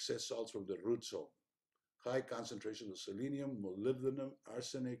removing excess salts from the root zone. High concentrations of selenium, molybdenum,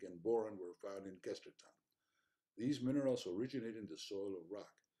 arsenic, and boron were found in Kesterton. These minerals originate in the soil of rock.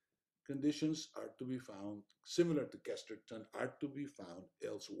 Conditions are to be found, similar to Kesterton, are to be found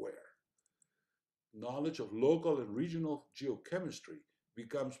elsewhere. Knowledge of local and regional geochemistry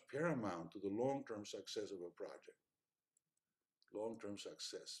becomes paramount to the long-term success of a project. Long-term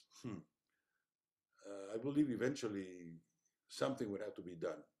success. I believe eventually something would have to be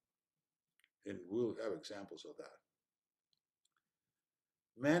done, and we'll have examples of that.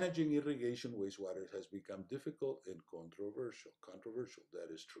 Managing irrigation wastewater has become difficult and controversial. Controversial,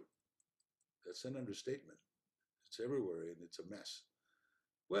 that is true. That's an understatement. It's everywhere, and it's a mess.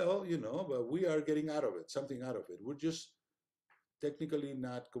 Well, but we are getting out of it, something out of it. We're just technically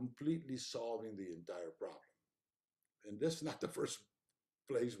not completely solving the entire problem. And that's not the first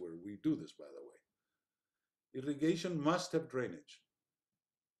place where we do this, by the way. Irrigation must have drainage.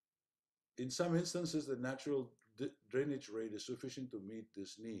 In some instances, the natural drainage rate is sufficient to meet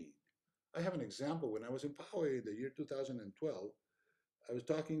this need. I have an example. When I was in Poway in the year 2012, I was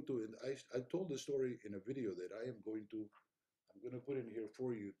talking to, I told the story in a video that I'm going to put in here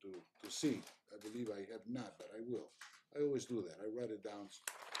for you to see. I believe I have not, but I will. I always do that. I write it down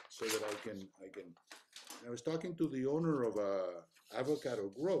so that I can. And I was talking to the owner of a avocado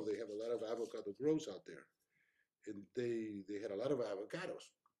grove. They have a lot of avocado groves out there, and they had a lot of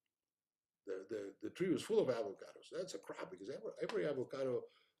avocados. The tree was full of avocados. That's a crop, because every avocado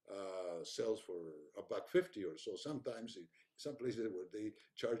sells for $1.50 or so. Sometimes some places where they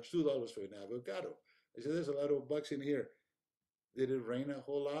charge $2 for an avocado. I said, there's a lot of bucks in here. Did it rain a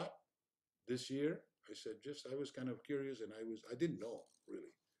whole lot this year? I said, I was kind of curious, and I didn't know,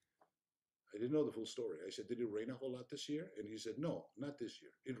 really. I didn't know the full story. I said, did it rain a whole lot this year? And he said, no, not this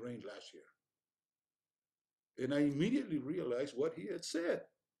year. It rained last year. And I immediately realized what he had said,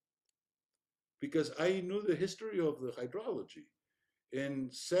 because I knew the history of the hydrology.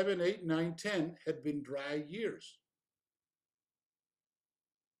 And 7, 8, 9, 10 had been dry years.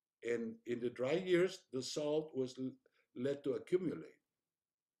 And in the dry years, the salt was let to accumulate.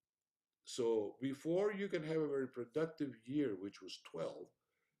 So before you can have a very productive year, which was 12,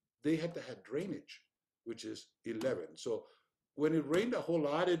 they had to have drainage, which is 11. So when it rained a whole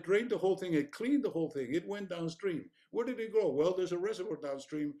lot, it drained the whole thing, it cleaned the whole thing, it went downstream. Where did it go? Well, there's a reservoir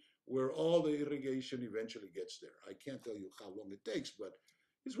downstream where all the irrigation eventually gets there. I can't tell you how long it takes, but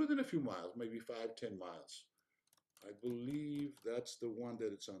it's within a few miles, maybe 5, 10 miles. I believe that's the one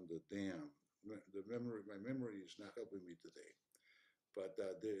that it's on the dam. My memory is not helping me today. But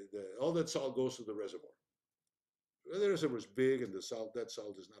all that salt goes to the reservoir. The reservoir is big, and that salt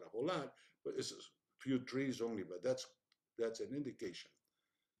is not a whole lot, but it's a few trees only. But that's an indication.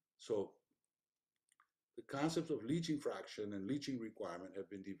 So the concepts of leaching fraction and leaching requirement have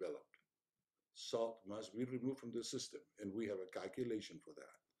been developed. Salt must be removed from the system, and we have a calculation for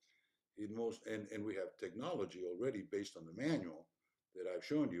that. And we have technology already based on the manual that I've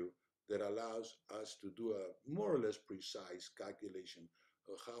shown you that allows us to do a more or less precise calculation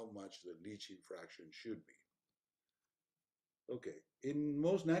of how much the leaching fraction should be. Okay, in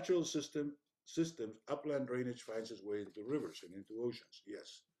most natural systems, upland drainage finds its way into rivers and into oceans,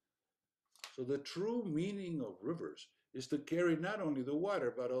 yes. So the true meaning of rivers is to carry not only the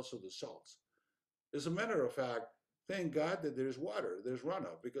water, but also the salts. As a matter of fact, thank God that there's water, there's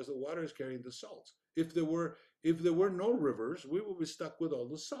runoff, because the water is carrying the salts. If there were no rivers, we would be stuck with all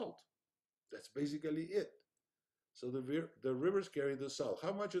the salt. That's basically it. So the rivers carry the salt.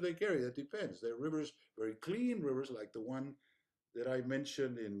 How much do they carry? That depends. There are rivers, very clean rivers, like the one that I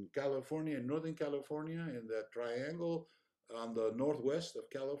mentioned in California, in Northern California, in that triangle on the northwest of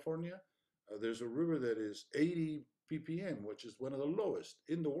California. There's a river that is 80 ppm, which is one of the lowest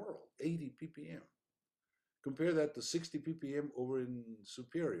in the world, 80 ppm. Compare that to 60 ppm over in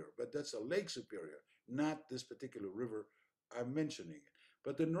Superior, but that's a Lake Superior, not this particular river I'm mentioning.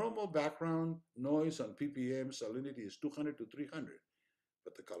 But the normal background noise on ppm salinity is 200 to 300,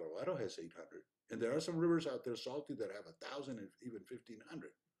 but the Colorado has 800. And there are some rivers out there salty that have 1,000 and even 1,500.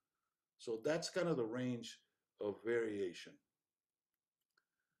 So that's kind of the range of variation.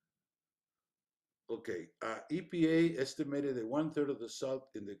 Okay, EPA estimated that 1/3 of the salt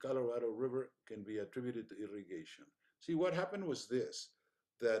in the Colorado River can be attributed to irrigation. See, what happened was this,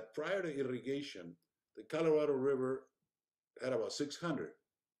 that prior to irrigation, the Colorado River had about 600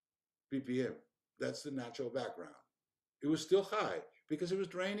 ppm. That's the natural background. It was still high because it was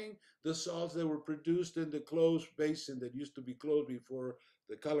draining the salts that were produced in the closed basin that used to be closed before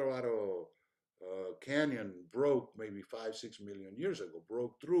the Colorado Canyon broke maybe 5, 6 million years ago,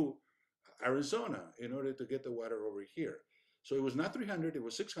 broke through Arizona in order to get the water over here. So it was not 300, it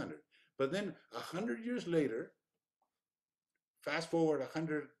was 600. But then 100 years later, fast forward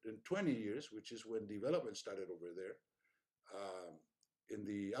 120 years, which is when development started over there, um, in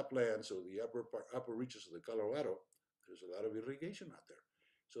the uplands or the upper reaches of the Colorado, there's a lot of irrigation out there.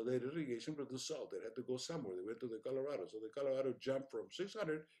 So that irrigation produced salt. It had to go somewhere. They went to the Colorado. So the Colorado jumped from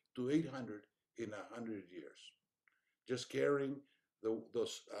 600 to 800 in 100 years, just carrying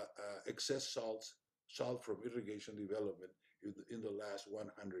those excess salt from irrigation development in the last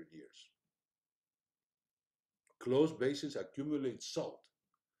 100 years. Closed basins accumulate salt.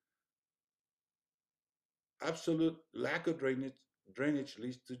 Absolute lack of drainage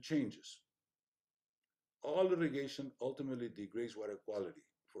leads to changes. All irrigation ultimately degrades water quality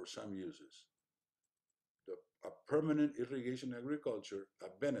for some uses. A permanent irrigation agriculture, a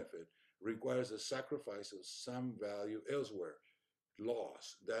benefit, requires the sacrifice of some value elsewhere.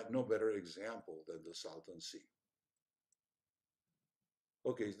 Loss, that no better example than the Salton Sea.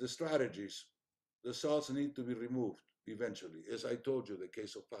 Okay, the strategies. The salts need to be removed eventually. As I told you, the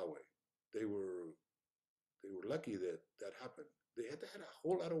case of Poway, they were lucky that that happened. They had to have a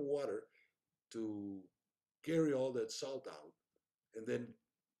whole lot of water to carry all that salt out, and then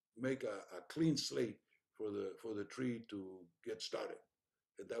make a clean slate for the tree to get started.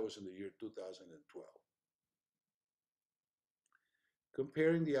 And that was in the year 2012.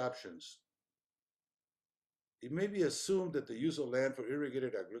 Comparing the options, it may be assumed that the use of land for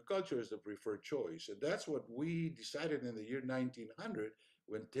irrigated agriculture is the preferred choice. And that's what we decided in the year 1900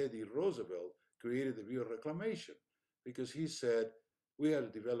 when Teddy Roosevelt created the Bureau of Reclamation, because he said we had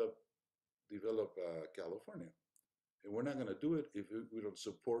to develop California. And we're not going to do it if we don't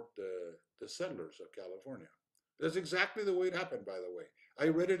support the settlers of California. That's exactly the way it happened, by the way. I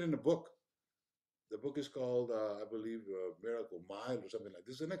read it in a book. The book is called, I believe, Miracle Mile or something like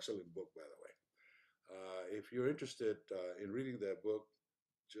this. It's an excellent book, by the way. If you're interested in reading that book,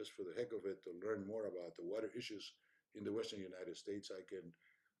 just for the heck of it, to learn more about the water issues in the Western United States, I can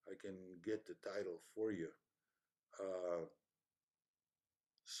get the title for you.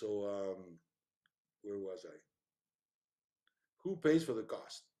 So, where was I? Who pays for the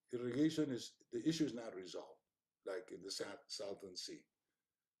cost? Irrigation is the issue is not resolved, like in the Salton Sea.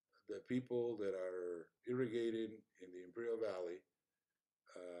 The people that are irrigating in the Imperial Valley,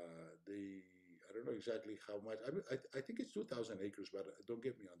 they I don't know exactly how much. I think it's 2,000 acres, but don't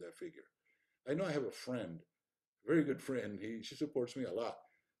get me on that figure. I know I have a friend, very good friend. She supports me a lot.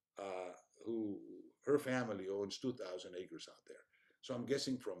 Uh, who her family owns 2,000 acres out there. So I'm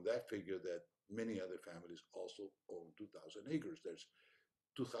guessing from that figure that many other families also own 2,000 acres. There's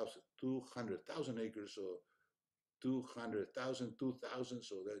 200,000 acres, so 200,000, 2,000.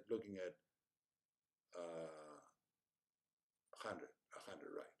 So they're looking at 100,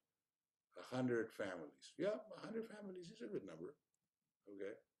 right? 100 families. Yeah, 100 families is a good number.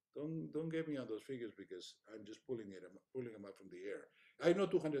 Okay. Don't get me on those figures because I'm just pulling them up from the air. I know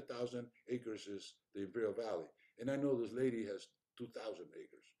 200,000 acres is the Imperial Valley, and I know this lady has 2,000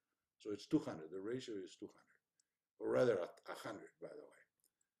 acres, so it's 200. The ratio is 200, or rather 100, by the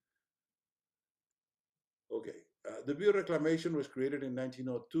way. Okay. The Bureau Reclamation was created in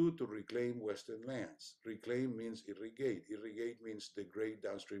 1902 to reclaim Western lands. Reclaim means irrigate. Irrigate means degrade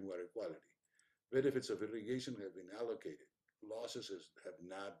downstream water quality. Benefits of irrigation have been allocated. Losses have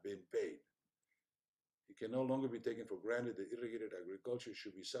not been paid. It can no longer be taken for granted that irrigated agriculture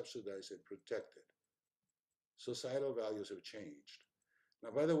should be subsidized and protected. Societal values have changed.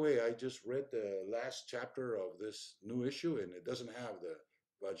 Now, by the way, I just read the last chapter of this new issue, and it doesn't have the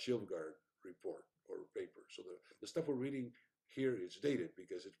Von Schilfgaard report or paper. So the stuff we're reading here is dated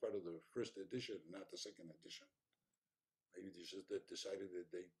because it's part of the first edition, not the second edition. Maybe they just decided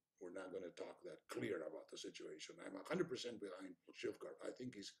that they were not going to talk that clear about the situation. I'm 100% behind Schilfgaard. I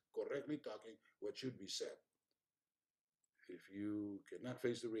think he's correctly talking what should be said. If you cannot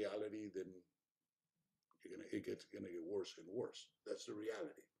face the reality, then it's gonna get worse and worse. That's the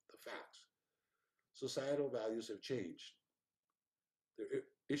reality, the facts. Societal values have changed. There are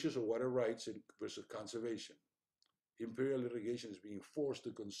issues of water rights versus conservation. Imperial irrigation is being forced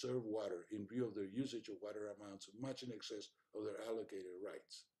to conserve water in view of their usage of water amounts much in excess of their allocated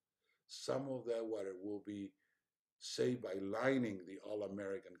rights. Some of that water will be saved by lining the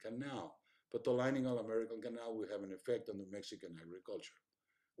All-American Canal, but the lining All-American Canal will have an effect on the Mexican agriculture.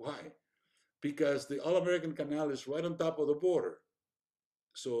 Why? Because the All-American Canal is right on top of the border.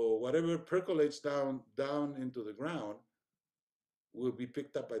 So whatever percolates down into the ground will be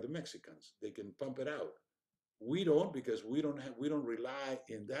picked up by the Mexicans. They can pump it out. We don't because we don't rely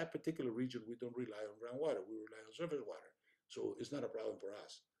in that particular region. We don't rely on groundwater. We rely on surface water. So it's not a problem for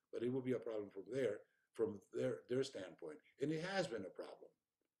us, but it will be a problem from their standpoint, and it has been a problem.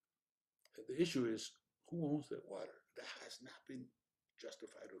 The issue is who owns that water. That has not been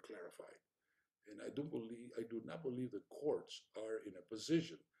justified or clarified. And I do not believe the courts are in a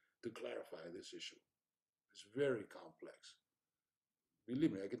position to clarify this issue. It's very complex.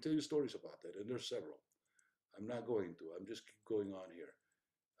 Believe me, I can tell you stories about that, and there's several. I'm not going to. I'm just going on here.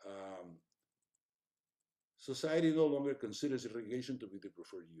 Um, Society no longer considers irrigation to be the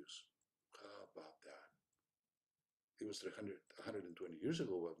preferred use. How about that? It was 120 years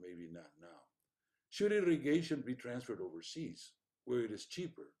ago, but maybe not now. Should irrigation be transferred overseas, where it is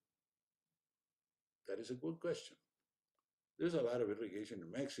cheaper? That is a good question. There's a lot of irrigation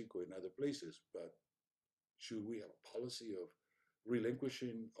in Mexico and other places, but should we have a policy of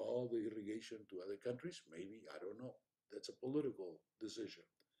relinquishing all the irrigation to other countries? Maybe, I don't know. That's a political decision.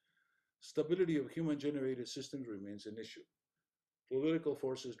 Stability of human-generated systems remains an issue. Political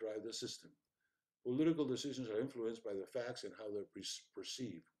forces drive the system. Political decisions are influenced by the facts and how they're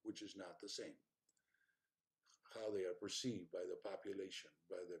perceived, which is not the same. How they are perceived by the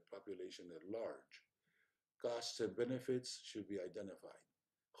population at large. Costs and benefits should be identified.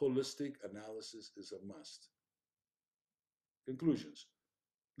 Holistic analysis is a must. Conclusions.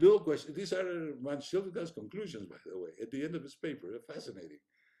 Little question. These are Von Schilfgaard's conclusions, by the way, at the end of his paper. They're fascinating.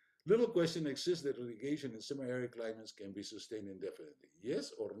 Little question exists that irrigation in semi-arid climates can be sustained indefinitely.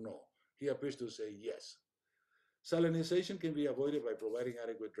 Yes or no? He appears to say yes. Salinization can be avoided by providing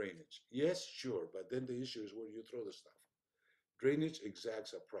adequate drainage. Yes, sure, but then the issue is where you throw the stuff. Drainage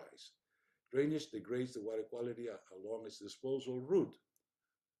exacts a price. Drainage degrades the water quality along its disposal route.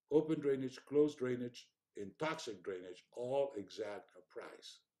 Open drainage, closed drainage, and toxic drainage all exact a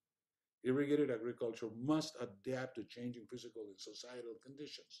price. Irrigated agriculture must adapt to changing physical and societal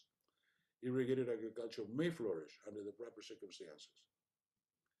conditions. Irrigated agriculture may flourish under the proper circumstances.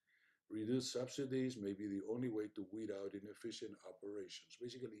 Reduced subsidies may be the only way to weed out inefficient operations.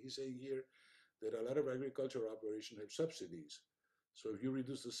 Basically, he's saying here that a lot of agricultural operations have subsidies. So if you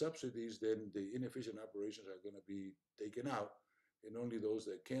reduce the subsidies, then the inefficient operations are going to be taken out, and only those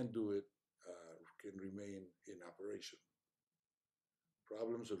that can do it can remain in operation.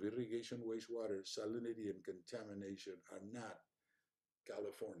 Problems of irrigation, wastewater, salinity, and contamination are not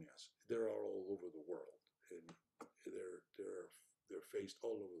California's. They're all over the world, and they're faced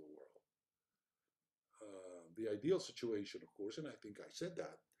all over the world. The ideal situation, of course, and I think I said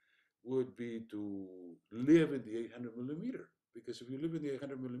that, would be to live in the 800 millimeter. Because if you live in the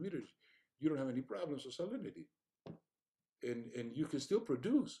 800 millimeters, you don't have any problems with salinity. And you can still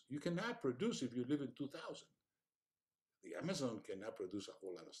produce. You cannot produce if you live in 2000. The Amazon cannot produce a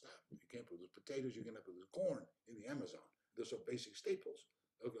whole lot of stuff. You can't produce potatoes, you cannot produce corn in the Amazon. Those are basic staples.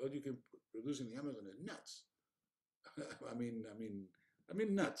 All you can produce in the Amazon is nuts. I mean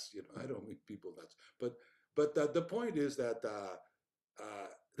nuts. You know, I don't mean people nuts. But the point is that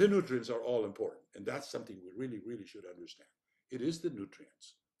the nutrients are all important, and that's something we really should understand. It is the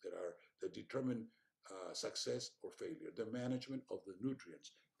nutrients that determine success or failure. The management of the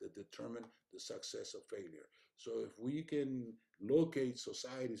nutrients that determine the success or failure. So if we can locate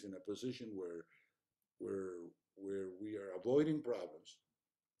societies in a position where we are avoiding problems,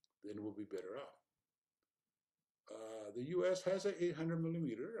 then we'll be better off. The U.S. has an 800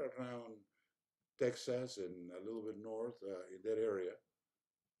 millimeter around Texas and a little bit north in that area.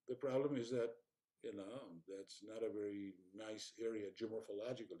 The problem is that, you know, that's not a very nice area,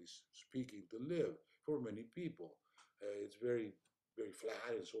 geomorphologically speaking, to live for many people. It's very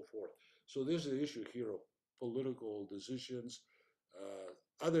flat and so forth. So there's the issue here of political decisions,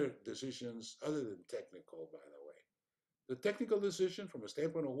 other decisions other than technical, by the way. The technical decision from a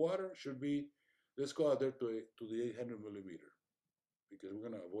standpoint of water should be, let's go out there to the 800 millimeter, because we're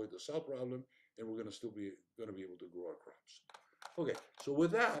going to avoid the salt problem and we're going to still be able to grow our crops. Okay, so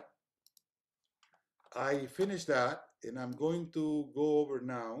with that, I finished that, and I'm going to go over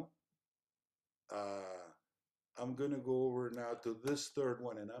now. I'm going to go over now to this third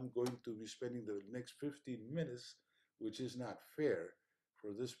one, and I'm going to be spending the next 15 minutes, which is not fair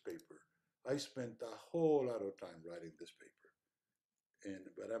for this paper. I spent a whole lot of time writing this paper,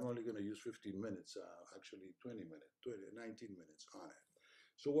 but I'm only going to use 15 minutes, actually 19 minutes on it.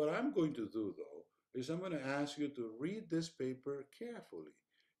 So what I'm going to do, though, is I'm going to ask you to read this paper carefully,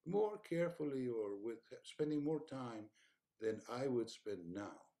 more carefully, or with spending more time than I would spend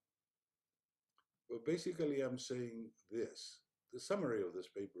now. But basically, I'm saying this. The summary of this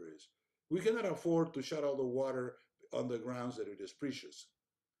paper is, we cannot afford to shut all the water on the grounds that it is precious.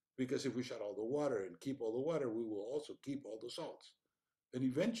 Because if we shut all the water and keep all the water, we will also keep all the salts. And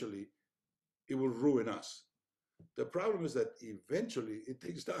eventually, it will ruin us. The problem is that eventually it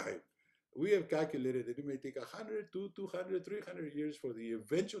takes time. We have calculated that it may take 100 to 200, 300 years for the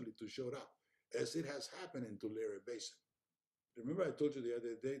eventually to show up, as it has happened in Tulare Basin. Remember I told you the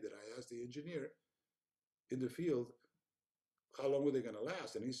other day that I asked the engineer in the field, how long were they going to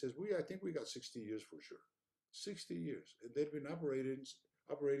last? And he says, I think we got 60 years for sure. 60 years. And they've been operating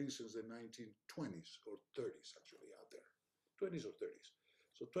since the 1920s or 30s, actually, out there. 20s or 30s.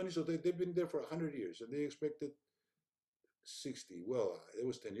 So 20s, so they've been there for 100 years, and they expected 60. Well, it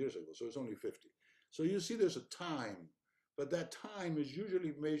was 10 years ago, so it's only 50. So you see there's a time, but that time is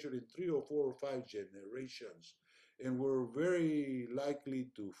usually measured in 3 or 4 or 5 generations, and we're very likely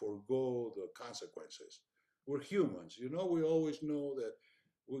to forego the consequences. We're humans, you know, we always know that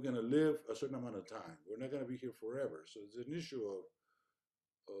we're going to live a certain amount of time. We're not going to be here forever. So it's an issue of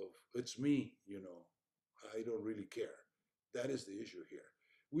it's me, you know, I don't really care. That is the issue here.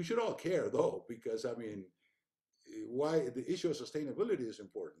 We should all care, though, because, I mean, why the issue of sustainability is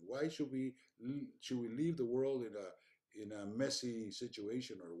important. Why should we leave the world in a messy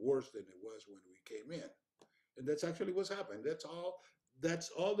situation, or worse than it was when we came in? And that's actually what's happened. That's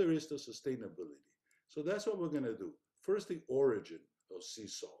all there is to sustainability. So that's what we're going to do. First, the origin of sea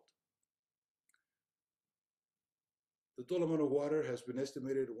salt. The total amount of water has been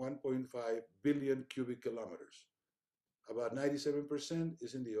estimated at 1.5 billion cubic kilometers. About 97%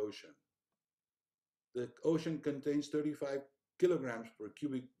 is in the ocean. The ocean contains 35 kilograms per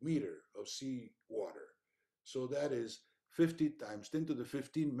cubic meter of sea water. So that is 50 times 10 to the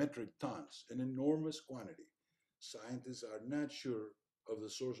 15 metric tons, an enormous quantity. Scientists are not sure of the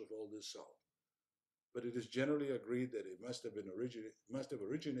source of all this salt, but it is generally agreed that it must have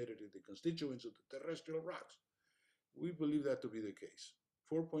originated in the constituents of the terrestrial rocks. We believe that to be the case.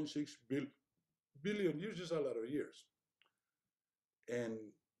 4.6 billion years is a lot of years.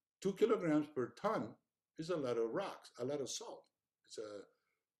 And 2 kilograms per ton is a lot of rocks, a lot of salt.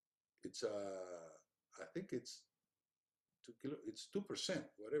 I think it's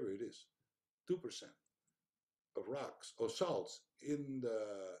 2%, whatever it is, 2% of rocks or salts in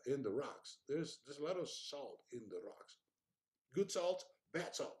the rocks. There's a lot of salt in the rocks. Good salts,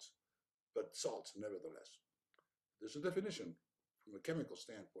 bad salts, but salts nevertheless. There's a definition from a chemical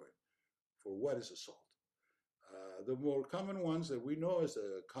standpoint for what is a salt. The more common ones that we know as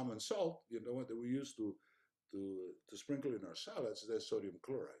a common salt, the one that we use to sprinkle in our salads, that's sodium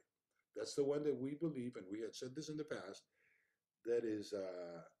chloride. That's the one that we believe, and we had said this in the past, that is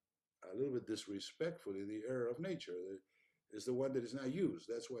a little bit disrespectful in the error of nature. Is the one that is not used.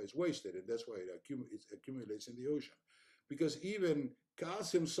 That's why it's wasted, and that's why it accumulates in the ocean. Because even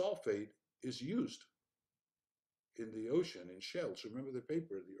calcium sulfate is used in the ocean, in shells. Remember the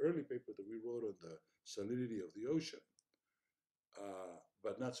paper, the early paper that we wrote on the salinity of the ocean,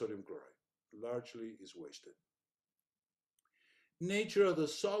 but not sodium chloride. Largely is wasted. Nature of the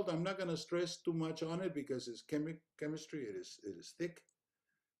salt, I'm not going to stress too much on it because it's chemistry, it is thick.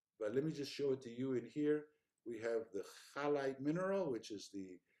 But let me just show it to you in here. We have the halite mineral, which is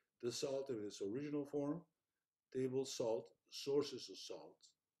the salt in its original form. Table salt, sources of salt.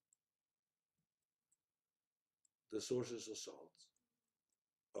 The sources of salt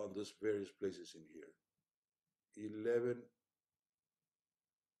on those various places in here. 11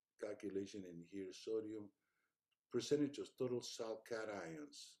 calculation in here, sodium, percentage of total salt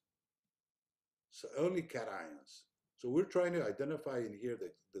cations. So only cations. So we're trying to identify in here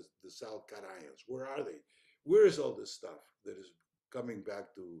the salt cations. Where are they? Where is all this stuff that is coming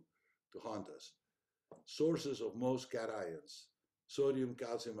back to haunt us? Sources of most cations: sodium,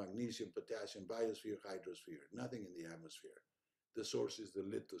 calcium, magnesium, potassium, biosphere, hydrosphere. Nothing in the atmosphere. The source is the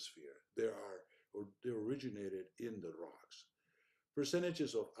lithosphere. They originated in the rocks.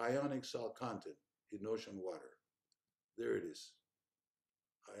 Percentages of ionic salt content in ocean water. There it is.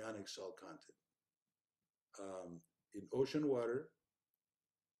 Ionic salt content. In ocean water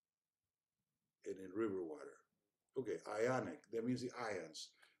and in river water. Okay, ionic, that means the ions.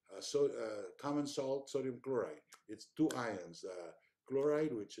 Common salt, sodium chloride. It's two ions.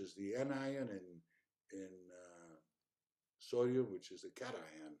 Chloride, which is the anion, and sodium, which is the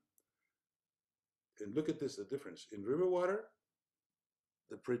cation. And look at this, the difference. In river water,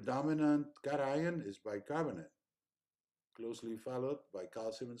 the predominant cation is bicarbonate, closely followed by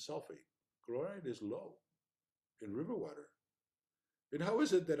calcium and sulfate. Chloride is low in river water. And how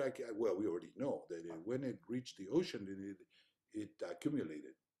is it that well, we already know that when it reached the ocean, it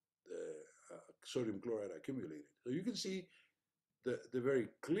accumulated, the sodium chloride accumulated. So you can see the very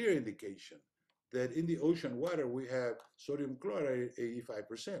clear indication that in the ocean water, we have sodium chloride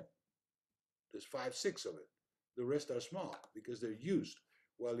 85%. There's 5-6 of it. The rest are small because they're used.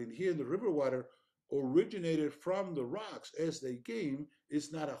 While in here in the river water, originated from the rocks as they came,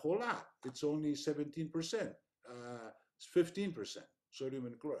 it's not a whole lot. It's only 17%, 15% sodium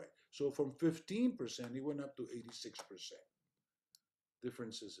and chloride. So from 15%, it went up to 86%.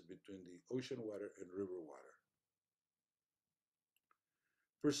 Differences between the ocean water and river water.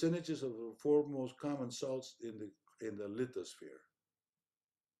 Percentages of the four most common salts in the lithosphere.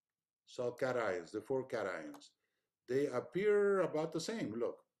 Salt cations, the four cations. They appear about the same.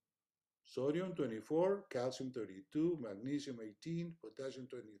 Look, sodium 24, calcium 32, magnesium 18, potassium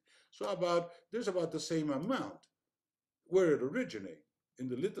 20. So there's about the same amount where it originates in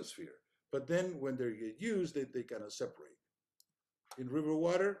the lithosphere. But then when they get used, they kind of separate. In river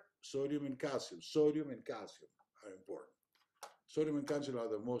water, sodium and calcium. Sodium and calcium are important. Sodium and calcium are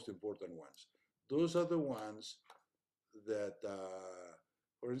the most important ones. Those are the ones that,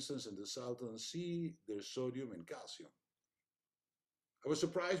 for instance, in the Salton Sea, there's sodium and calcium. I was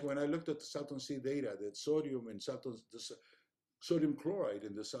surprised when I looked at the Salton Sea data that sodium chloride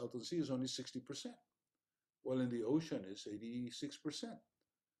in the Salton Sea is only 60%, while in the ocean it's 86%.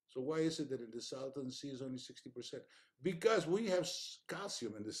 So why is it that in the Salton Sea is only 60%? Because we have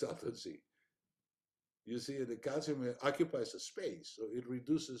calcium in the Salton Sea. You see, the calcium occupies a space, so it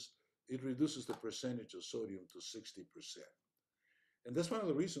reduces the percentage of sodium to 60%. And that's one of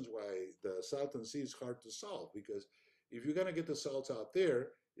the reasons why the Salton Sea is hard to solve, because if you're going to get the salts out there,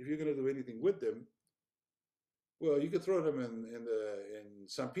 if you're going to do anything with them, well, you could throw them in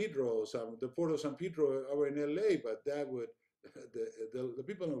San Pedro, the port of San Pedro over in LA, but that would, the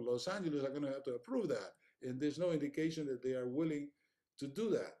people in Los Angeles are going to have to approve that. And there's no indication that they are willing to do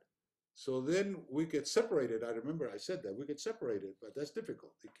that. So then we get separated. I remember I said that we get separated, but that's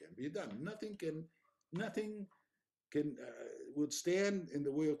difficult. It can be done. Nothing would stand in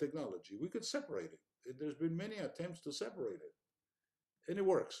the way of technology. We could separate it. There's been many attempts to separate it, and it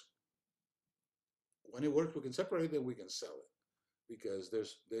works. When it works, we can separate it and we can sell it, because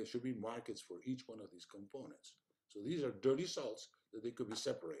there should be markets for each one of these components. So these are dirty salts that they could be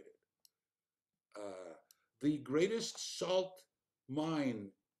separated. The greatest salt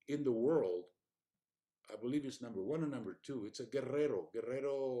mine in the world I believe it's number 1 or number 2. It's a Guerrero,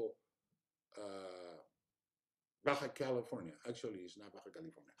 uh, Baja California. Actually, it's not Baja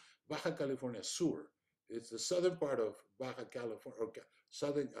California. Baja California Sur. It's the southern part of Baja California, or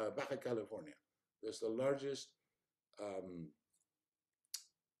southern Baja California. That's the largest um,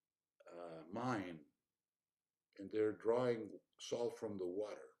 mine, and they're drawing salt from the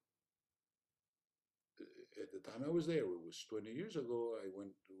water. At the time I was there, it was 20 years ago, I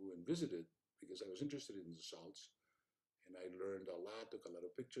went to and visited because I was interested in the salts, and I learned a lot, took a lot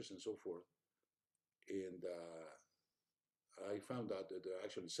of pictures and so forth. And I found out that they're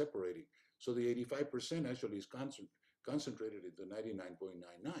actually separating. So the 85% actually is concentrated into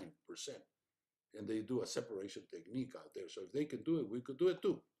 99.99%. And they do a separation technique out there. So if they can do it, we could do it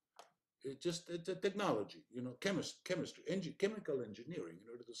too. It's a technology, chemistry, chemical engineering in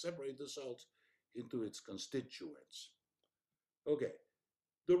order to separate the salts into its constituents. Okay,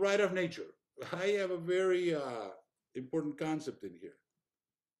 the right of nature. I have a very important concept in here.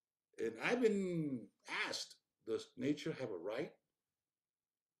 And I've been asked, does nature have a right?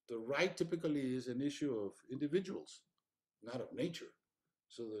 The right typically is an issue of individuals, not of nature.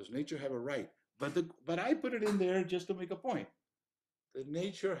 So does nature have a right? But I put it in there just to make a point that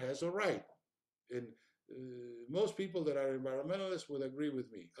nature has a right. And most people that are environmentalists would agree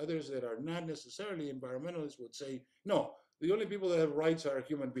with me. Others that are not necessarily environmentalists would say, no, the only people that have rights are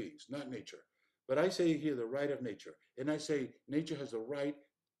human beings, not nature. But I say here the right of nature. And I say nature has a right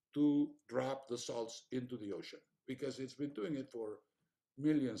to drop the salts into the ocean because it's been doing it for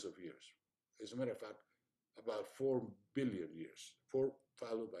millions of years. As a matter of fact, about 4 billion years, 4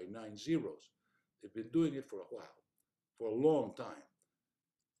 followed by 9 zeros. They've been doing it for a while, for a long time.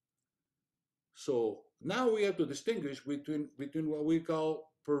 So now we have to distinguish between what we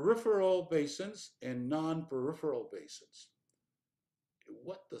call peripheral basins and non-peripheral basins.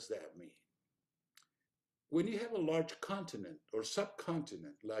 What does that mean? When you have a large continent or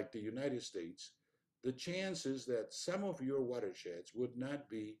subcontinent like the United States, the chances that some of your watersheds would not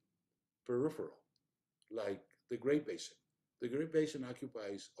be peripheral, like the Great Basin. The Great Basin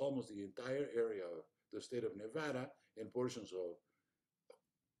occupies almost the entire area of the state of Nevada and portions of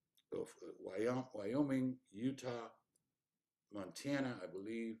Wyoming, Utah, Montana, I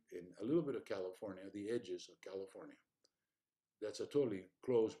believe, and a little bit of California, the edges of California. That's a totally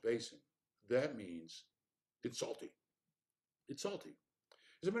closed basin. That means it's salty. It's salty.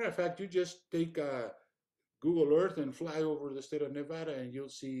 As a matter of fact, you just take Google Earth and fly over the state of Nevada and you'll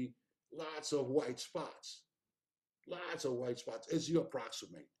see lots of white spots. Lots of white spots as you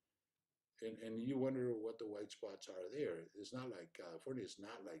approximate. And you wonder what the white spots are there. It's not like California. It's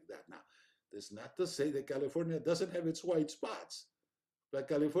not like that. Now, that's not to say that California doesn't have its white spots. But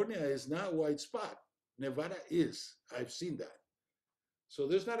California is not white spot. Nevada is. I've seen that. So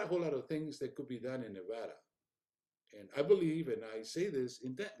there's not a whole lot of things that could be done in Nevada. And I believe, and I say this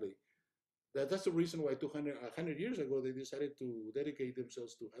intently, that's the reason why 100 years ago they decided to dedicate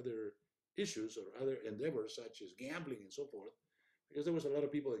themselves to other issues or other endeavors such as gambling and so forth, because there was a lot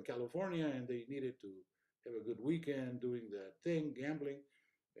of people in California and they needed to have a good weekend doing that thing, gambling,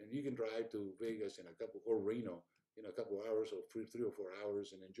 and you can drive to Vegas in a couple, or Reno in a couple of hours or 3 or 4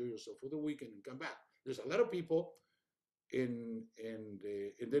 hours and enjoy yourself for the weekend and come back. There's a lot of people and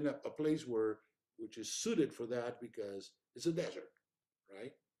then a place which is suited for that because it's a desert,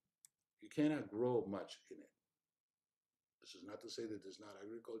 right? You cannot grow much in it. This is not to say that there's not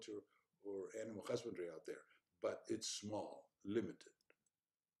agriculture or animal husbandry out there, but it's small, limited,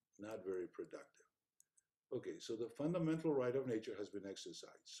 not very productive. Okay, so the fundamental right of nature has been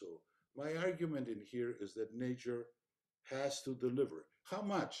exercised. So my argument in here is that nature has to deliver. How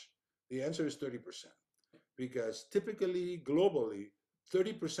much? The answer is 30%. Because typically, globally,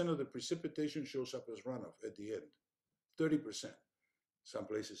 30% of the precipitation shows up as runoff at the end. 30%. Some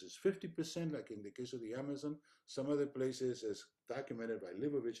places it's 50%, like in the case of the Amazon. Some other places, as documented by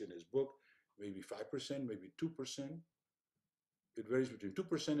Leibovich in his book, maybe 5%, maybe 2%. It varies between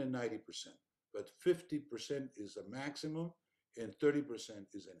 2% and 90%. But 50% is a maximum, and 30%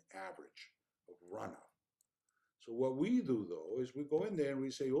 is an average of runoff. So what we do, though, is we go in there and we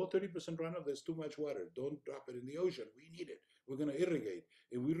say, oh, 30% runoff, there's too much water. Don't drop it in the ocean. We need it. We're going to irrigate.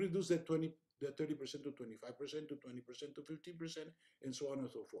 And we reduce that 30% to 25%, to 20%, to 15%, and so on and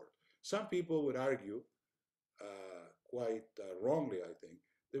so forth. Some people would argue, quite wrongly, I think,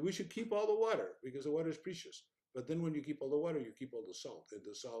 that we should keep all the water because the water is precious. But then when you keep all the water, you keep all the salt, and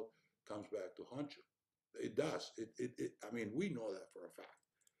the salt comes back to haunt you. It does. I mean, we know that for a fact.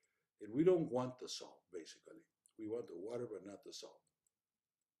 And we don't want the salt, basically. We want the water, but not the salt.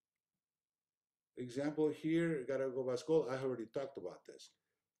 Example here, Garagobascol, I already talked about this.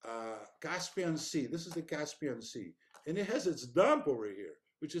 Caspian Sea. This is the Caspian Sea. And it has its dump over here,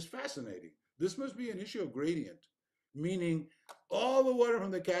 which is fascinating. This must be an issue of gradient, meaning all the water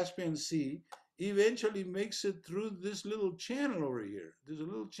from the Caspian Sea eventually makes it through this little channel over here. There's a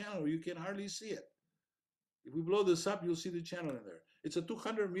little channel where you can hardly see it. If we blow this up, you'll see the channel in there. It's a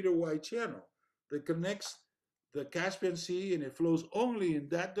 200-meter wide channel that connects the Caspian Sea, and it flows only in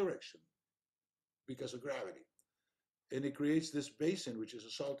that direction because of gravity. And it creates this basin, which is a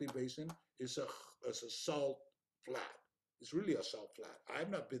salty basin. It's a salt flat. It's really a salt flat.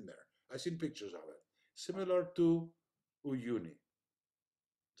 I've not been there. I've seen pictures of it. Similar to Uyuni.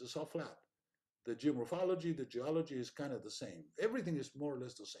 It's a salt flat. The geomorphology, the geology is kind of the same. Everything is more or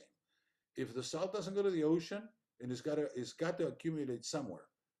less the same. If the salt doesn't go to the ocean, and it's got to accumulate somewhere.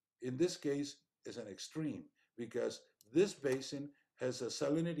 In this case, it's an extreme because this basin has a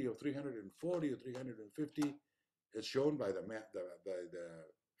salinity of 340 or 350. It's shown by the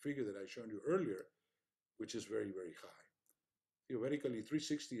figure that I showed you earlier, which is very, very high. Theoretically,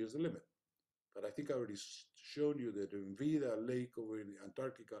 360 is the limit. But I think I already shown you that in Vida Lake over in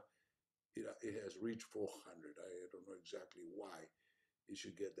Antarctica, it has reached 400. I don't know exactly why it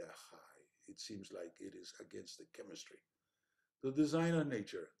should get that high. It seems like it is against the chemistry. The design of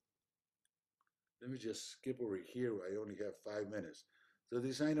nature. Let me just skip over here. I only have 5 minutes. The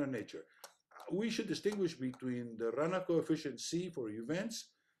design of nature. We should distinguish between the runoff coefficient C for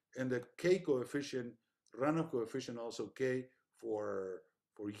events and the K coefficient, runoff coefficient also K for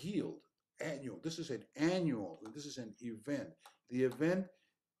yield, annual. This is an annual, this is an event. The event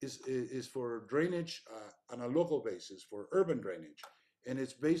is for drainage on a local basis, for urban drainage, and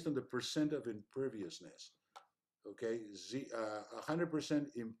it's based on the percent of imperviousness. Okay, 100%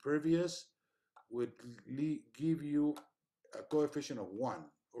 impervious would give you a coefficient of 1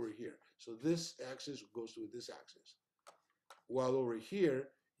 over here. So this axis goes to this axis. While over here,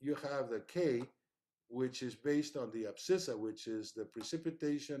 you have the K, which is based on the abscissa, which is the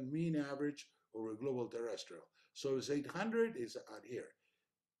precipitation mean average over global terrestrial. So it's 800 is out here.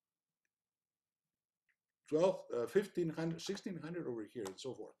 1500, 1600 over here, and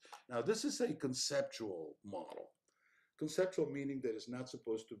so forth. Now, this is a conceptual model. Conceptual meaning that it's not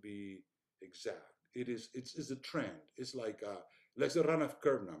supposed to be exact. It's a trend. It's like the runoff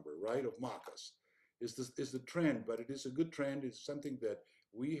curve number, right, of Marcus. It's the trend, but it is a good trend. It's something that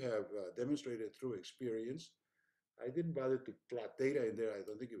we have demonstrated through experience. I didn't bother to plot data in there. I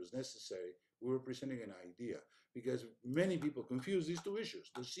don't think it was necessary. We were presenting an idea because many people confuse these two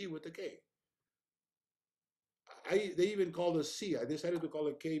issues, the C with the K. They even call the C. I decided to call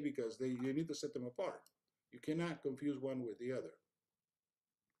it K because you need to set them apart. You cannot confuse one with the other.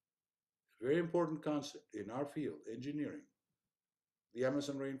 Very important concept in our field, engineering. The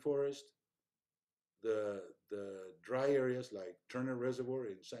Amazon rainforest, the dry areas like Turner Reservoir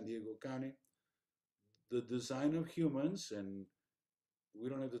in San Diego County, the design of humans, and we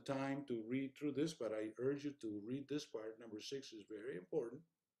don't have the time to read through this, but I urge you to read this part. Number 6 is very important.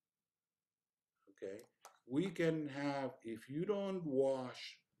 Okay, we can have, if you don't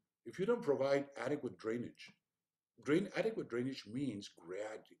provide adequate drainage, adequate drainage means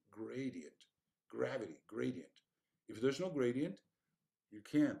gradient. If there's no gradient, you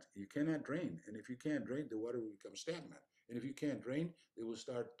cannot drain. And if you can't drain, the water will become stagnant. And if you can't drain, it will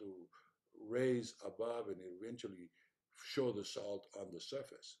start to raise above and eventually show the salt on the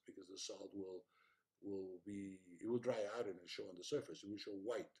surface because the salt will dry out and it'll show on the surface. It will show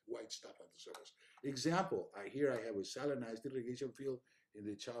white stuff on the surface. Example, here I have a salinized irrigation field in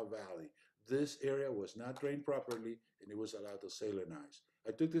the Chow Valley. This area was not drained properly and it was allowed to salinize.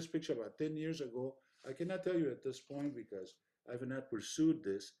 I took this picture about 10 years ago. I cannot tell you at this point because I have not pursued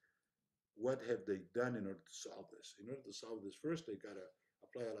this. What have they done in order to solve this? In order to solve this, first they got to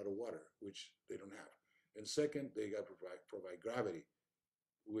apply a lot of water, which they don't have. And second, they got to provide gravity,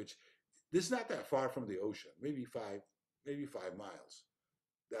 which this is not that far from the ocean, maybe 5 miles.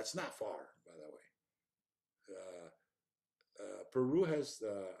 That's not far, by the way. Peru has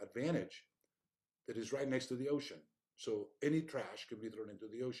the advantage that is right next to the ocean. So any trash could be thrown into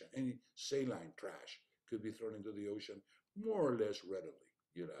the ocean. Any saline trash could be thrown into the ocean more or less readily.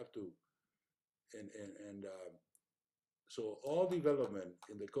 You don't have to, so all development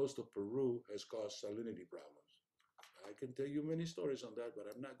in the coast of Peru has caused salinity problems. I can tell you many stories on that, but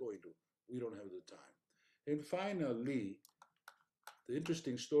I'm not going to. We don't have the time. And finally, the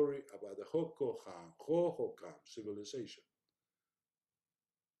interesting story about the Hohokam civilization.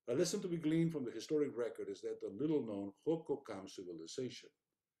 A lesson to be gleaned from the historic record is that the little-known Hohokam civilization,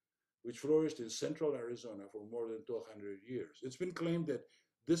 which flourished in central Arizona for more than 1,200 years. It's been claimed that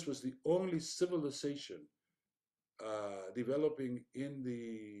this was the only civilization developing in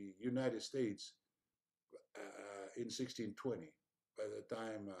the United States in 1620. By the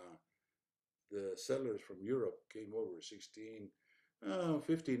time the settlers from Europe came over, 1580,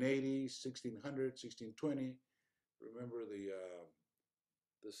 1600, 1620. Remember the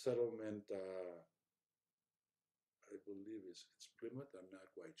settlement, I believe it's Plymouth, I'm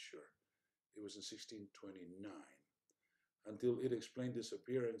not quite sure. It was in 1629 until it explained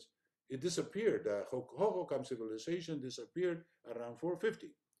disappearance. It disappeared. The Hohokam civilization disappeared around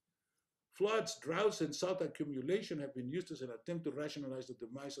 450. Floods, droughts, and salt accumulation have been used as an attempt to rationalize the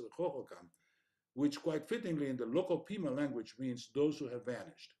demise of the Hohokam, which quite fittingly in the local Pima language means those who have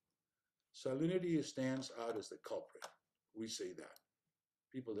vanished. Salinity stands out as the culprit. We say that.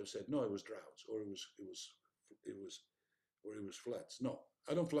 People have said, no, it was droughts, or it was floods. No,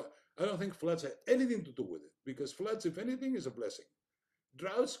 I don't think floods had anything to do with it, because floods, if anything, is a blessing.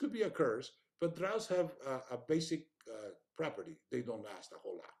 Droughts could be a curse, but droughts have a basic property. They don't last a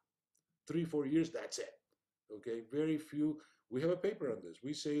whole lot. 3-4 years, that's it. Okay, very few. We have a paper on this.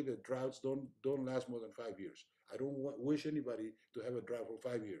 We say that droughts don't last more than 5 years. I don't wish anybody to have a drought for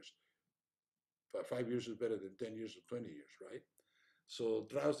 5 years. But 5 years is better than 10 years or 20 years, right? So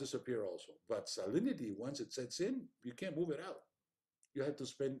droughts disappear also. But salinity, once it sets in, you can't move it out. You have to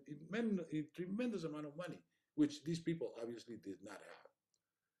spend a tremendous amount of money, which these people obviously did not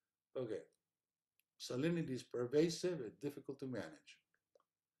have. Okay, salinity is pervasive and difficult to manage.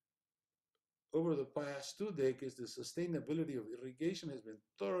 Over the past 2 decades, the sustainability of irrigation has been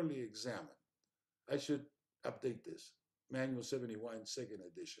thoroughly examined. I should update this. Manual 71, second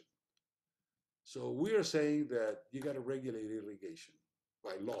edition. So we are saying that you got to regulate irrigation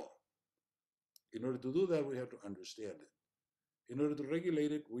by law. In order to do that, we have to understand it. In order to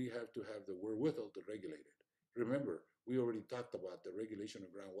regulate it, we have to have the wherewithal to regulate it. Remember, we already talked about the regulation of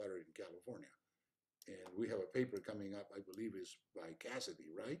groundwater in California. And we have a paper coming up, I believe is by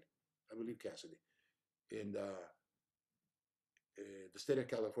Cassidy, right? I believe Cassidy. And the state of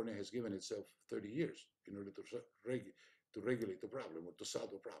California has given itself 30 years in order to regulate the problem, or to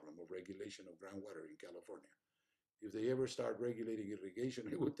solve the problem of regulation of groundwater in California. If they ever start regulating irrigation,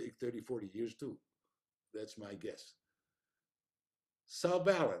 it would take 30, 40 years too. That's my guess. Salt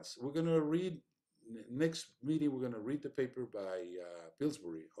balance. We're going to read, next meeting, we're going to read the paper by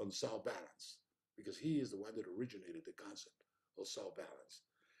Pillsbury on salt balance, because he is the one that originated the concept of salt balance.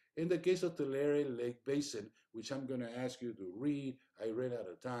 In the case of Tulare Lake Basin, which I'm going to ask you to read, I ran out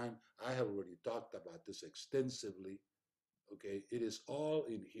of time. I have already talked about this extensively. Okay, it is all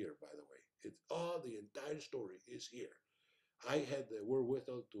in here, by the way. It's all, the entire story is here. I had the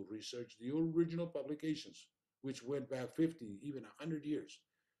wherewithal to research the original publications, which went back 50, even 100 years,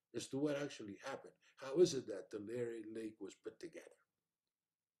 as to what actually happened. How is it that Tulare Lake was put together?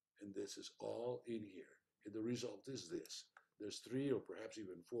 And this is all in here. And the result is this. There's 3 or perhaps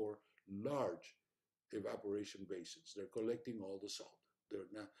even 4 large evaporation basins. They're collecting all the salt.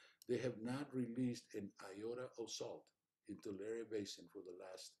 They have not released an iota of salt in Tulare Basin for the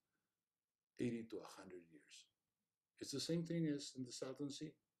last 80 to 100 years. It's the same thing as in the Salton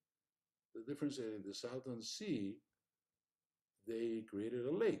Sea. The difference is in the Salton Sea, they created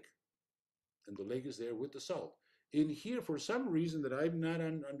a lake, and the lake is there with the salt. In here, for some reason that I'm not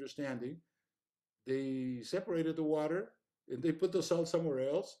understanding, they separated the water and they put the salt somewhere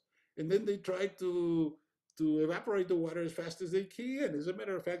else, and then they tried to evaporate the water as fast as they can. As a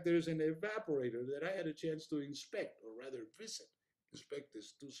matter of fact, there's an evaporator that I had a chance to inspect, or rather inspect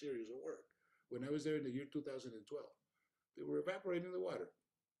is too serious a word, when I was there in the year 2012. They were evaporating the water.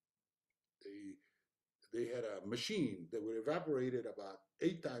 They had a machine that would evaporate at about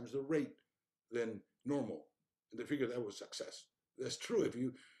 8 times the rate than normal, and they figured that was success. That's true.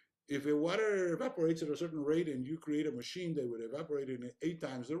 If a water evaporates at a certain rate and you create a machine that would evaporate at 8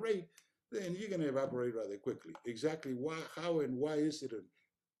 times the rate, then you're going to evaporate rather quickly. Exactly why, how, and why is it, and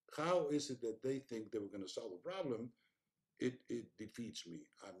how is it that they think they were going to solve the problem? It defeats me.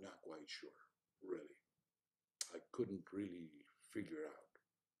 I'm not quite sure, really. I couldn't really figure out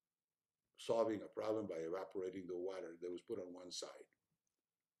solving a problem by evaporating the water that was put on one side.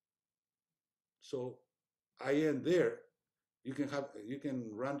 So I end there. You can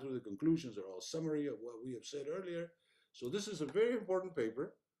run through the conclusions or a summary of what we have said earlier. So this is a very important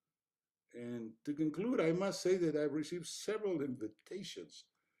paper. And to conclude, I must say that I've received several invitations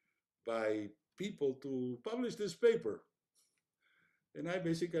by people to publish this paper. And I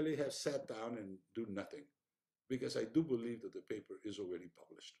basically have sat down and do nothing, because I do believe that the paper is already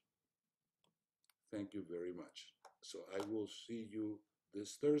published. Thank you very much. So I will see you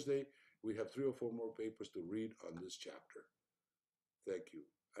this Thursday. We have 3 or 4 more papers to read on this chapter. Thank you.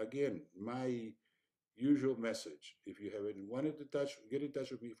 Again, my usual message. If you haven't wanted to get in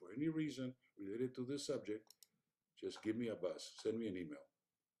touch with me for any reason related to this subject, just give me a buzz. Send me an email.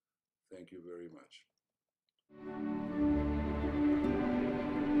 Thank you very much.